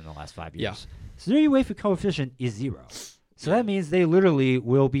competition in the last 5 years. Yeah. So their UEFA coefficient is 0. So that means they literally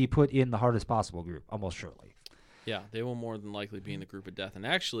will be put in the hardest possible group, almost surely. Yeah, they will more than likely be in the group of death. And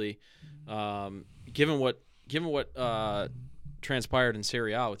actually, given what transpired in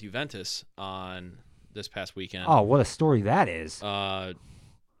Serie A with Juventus on this past weekend. Oh, what a story that is.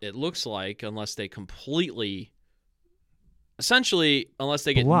 It looks like unless they completely essentially unless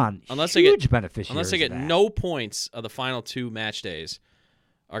they get no points of the final 2 match days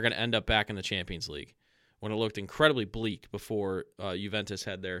are going to end up back in the Champions League when it looked incredibly bleak before Juventus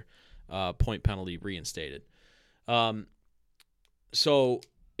had their point penalty reinstated. So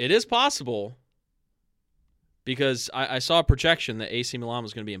it is possible because I saw a projection that AC Milan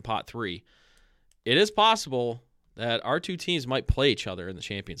was going to be in pot 3. It is possible that our 2 teams might play each other in the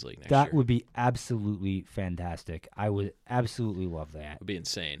Champions League next year. That would be absolutely fantastic. I would absolutely love that. It would be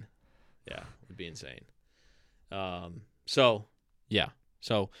insane. Yeah, it would be insane. So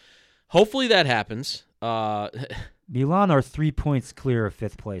hopefully that happens. Milan are 3 points clear of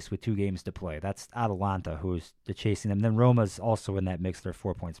 5th place with 2 games to play. That's Atalanta who's chasing them. Then Roma's also in that mix. They're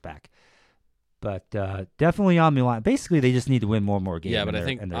 4 points back. But definitely on Milan. Basically, they just need to win more and more games. Yeah, but I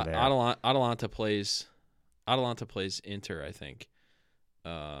think Atalanta plays Inter, I think.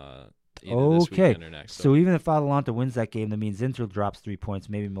 Either this weekend or next. So even if Atalanta wins that game, that means Inter drops 3 points.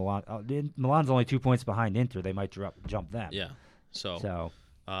 Maybe Milan. Milan's only 2 points behind Inter. They might jump them. Yeah.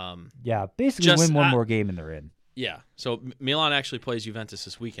 Basically win one more game and they're in. Yeah. So Milan actually plays Juventus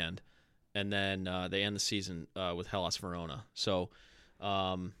this weekend, and then they end the season with Hellas Verona. So,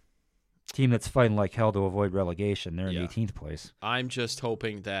 team that's fighting like hell to avoid relegation. They're in 18th place. I'm just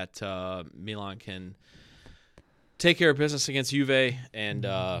hoping that Milan can take care of business against Juve and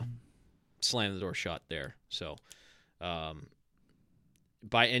slam the door shut there. So,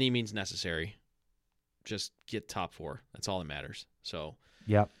 by any means necessary, just get top 4. That's all that matters. So,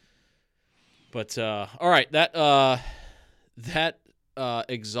 yep. But all right, that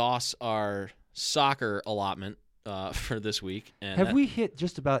exhausts our soccer allotment for this week. And have we hit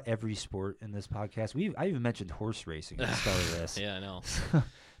just about every sport in this podcast? I even mentioned horse racing at the start of this. Yeah, I know.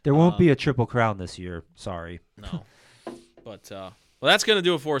 There won't be a Triple Crown this year. Sorry. No. But well, that's going to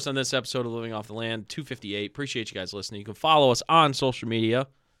do it for us on this episode of Living Off the Land 258. Appreciate you guys listening. You can follow us on social media.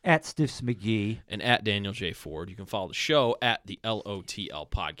 At Stiffs McGee. And at Daniel J. Ford. You can follow the show at the LOTL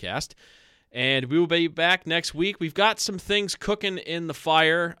Podcast. And we will be back next week. We've got some things cooking in the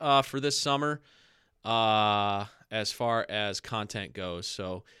fire for this summer as far as content goes.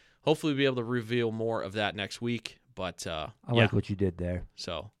 So hopefully we'll be able to reveal more of that next week. But I like what you did there.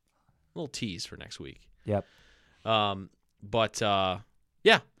 So a little tease for next week. Yep. But hope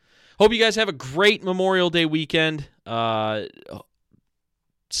you guys have a great Memorial Day weekend.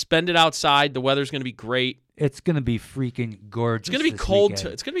 Spend it outside. The weather's going to be great. It's going to be freaking gorgeous. It's going to be cold.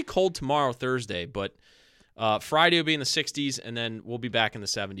 It's going to be cold tomorrow, Thursday, but Friday will be in the 60s, and then we'll be back in the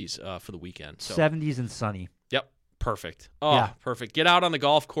 70s for the weekend. So. 70s and sunny. Yep, perfect. Oh, perfect. Get out on the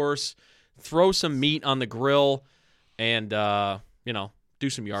golf course, throw some meat on the grill, and do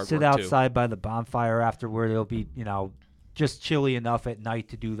some yard work too. Sit outside by the bonfire afterward. It'll be just chilly enough at night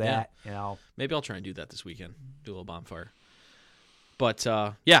to do that. Maybe I'll try and do that this weekend. Do a little bonfire. But,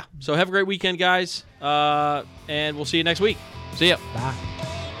 so have a great weekend, guys, and we'll see you next week. See ya. Bye.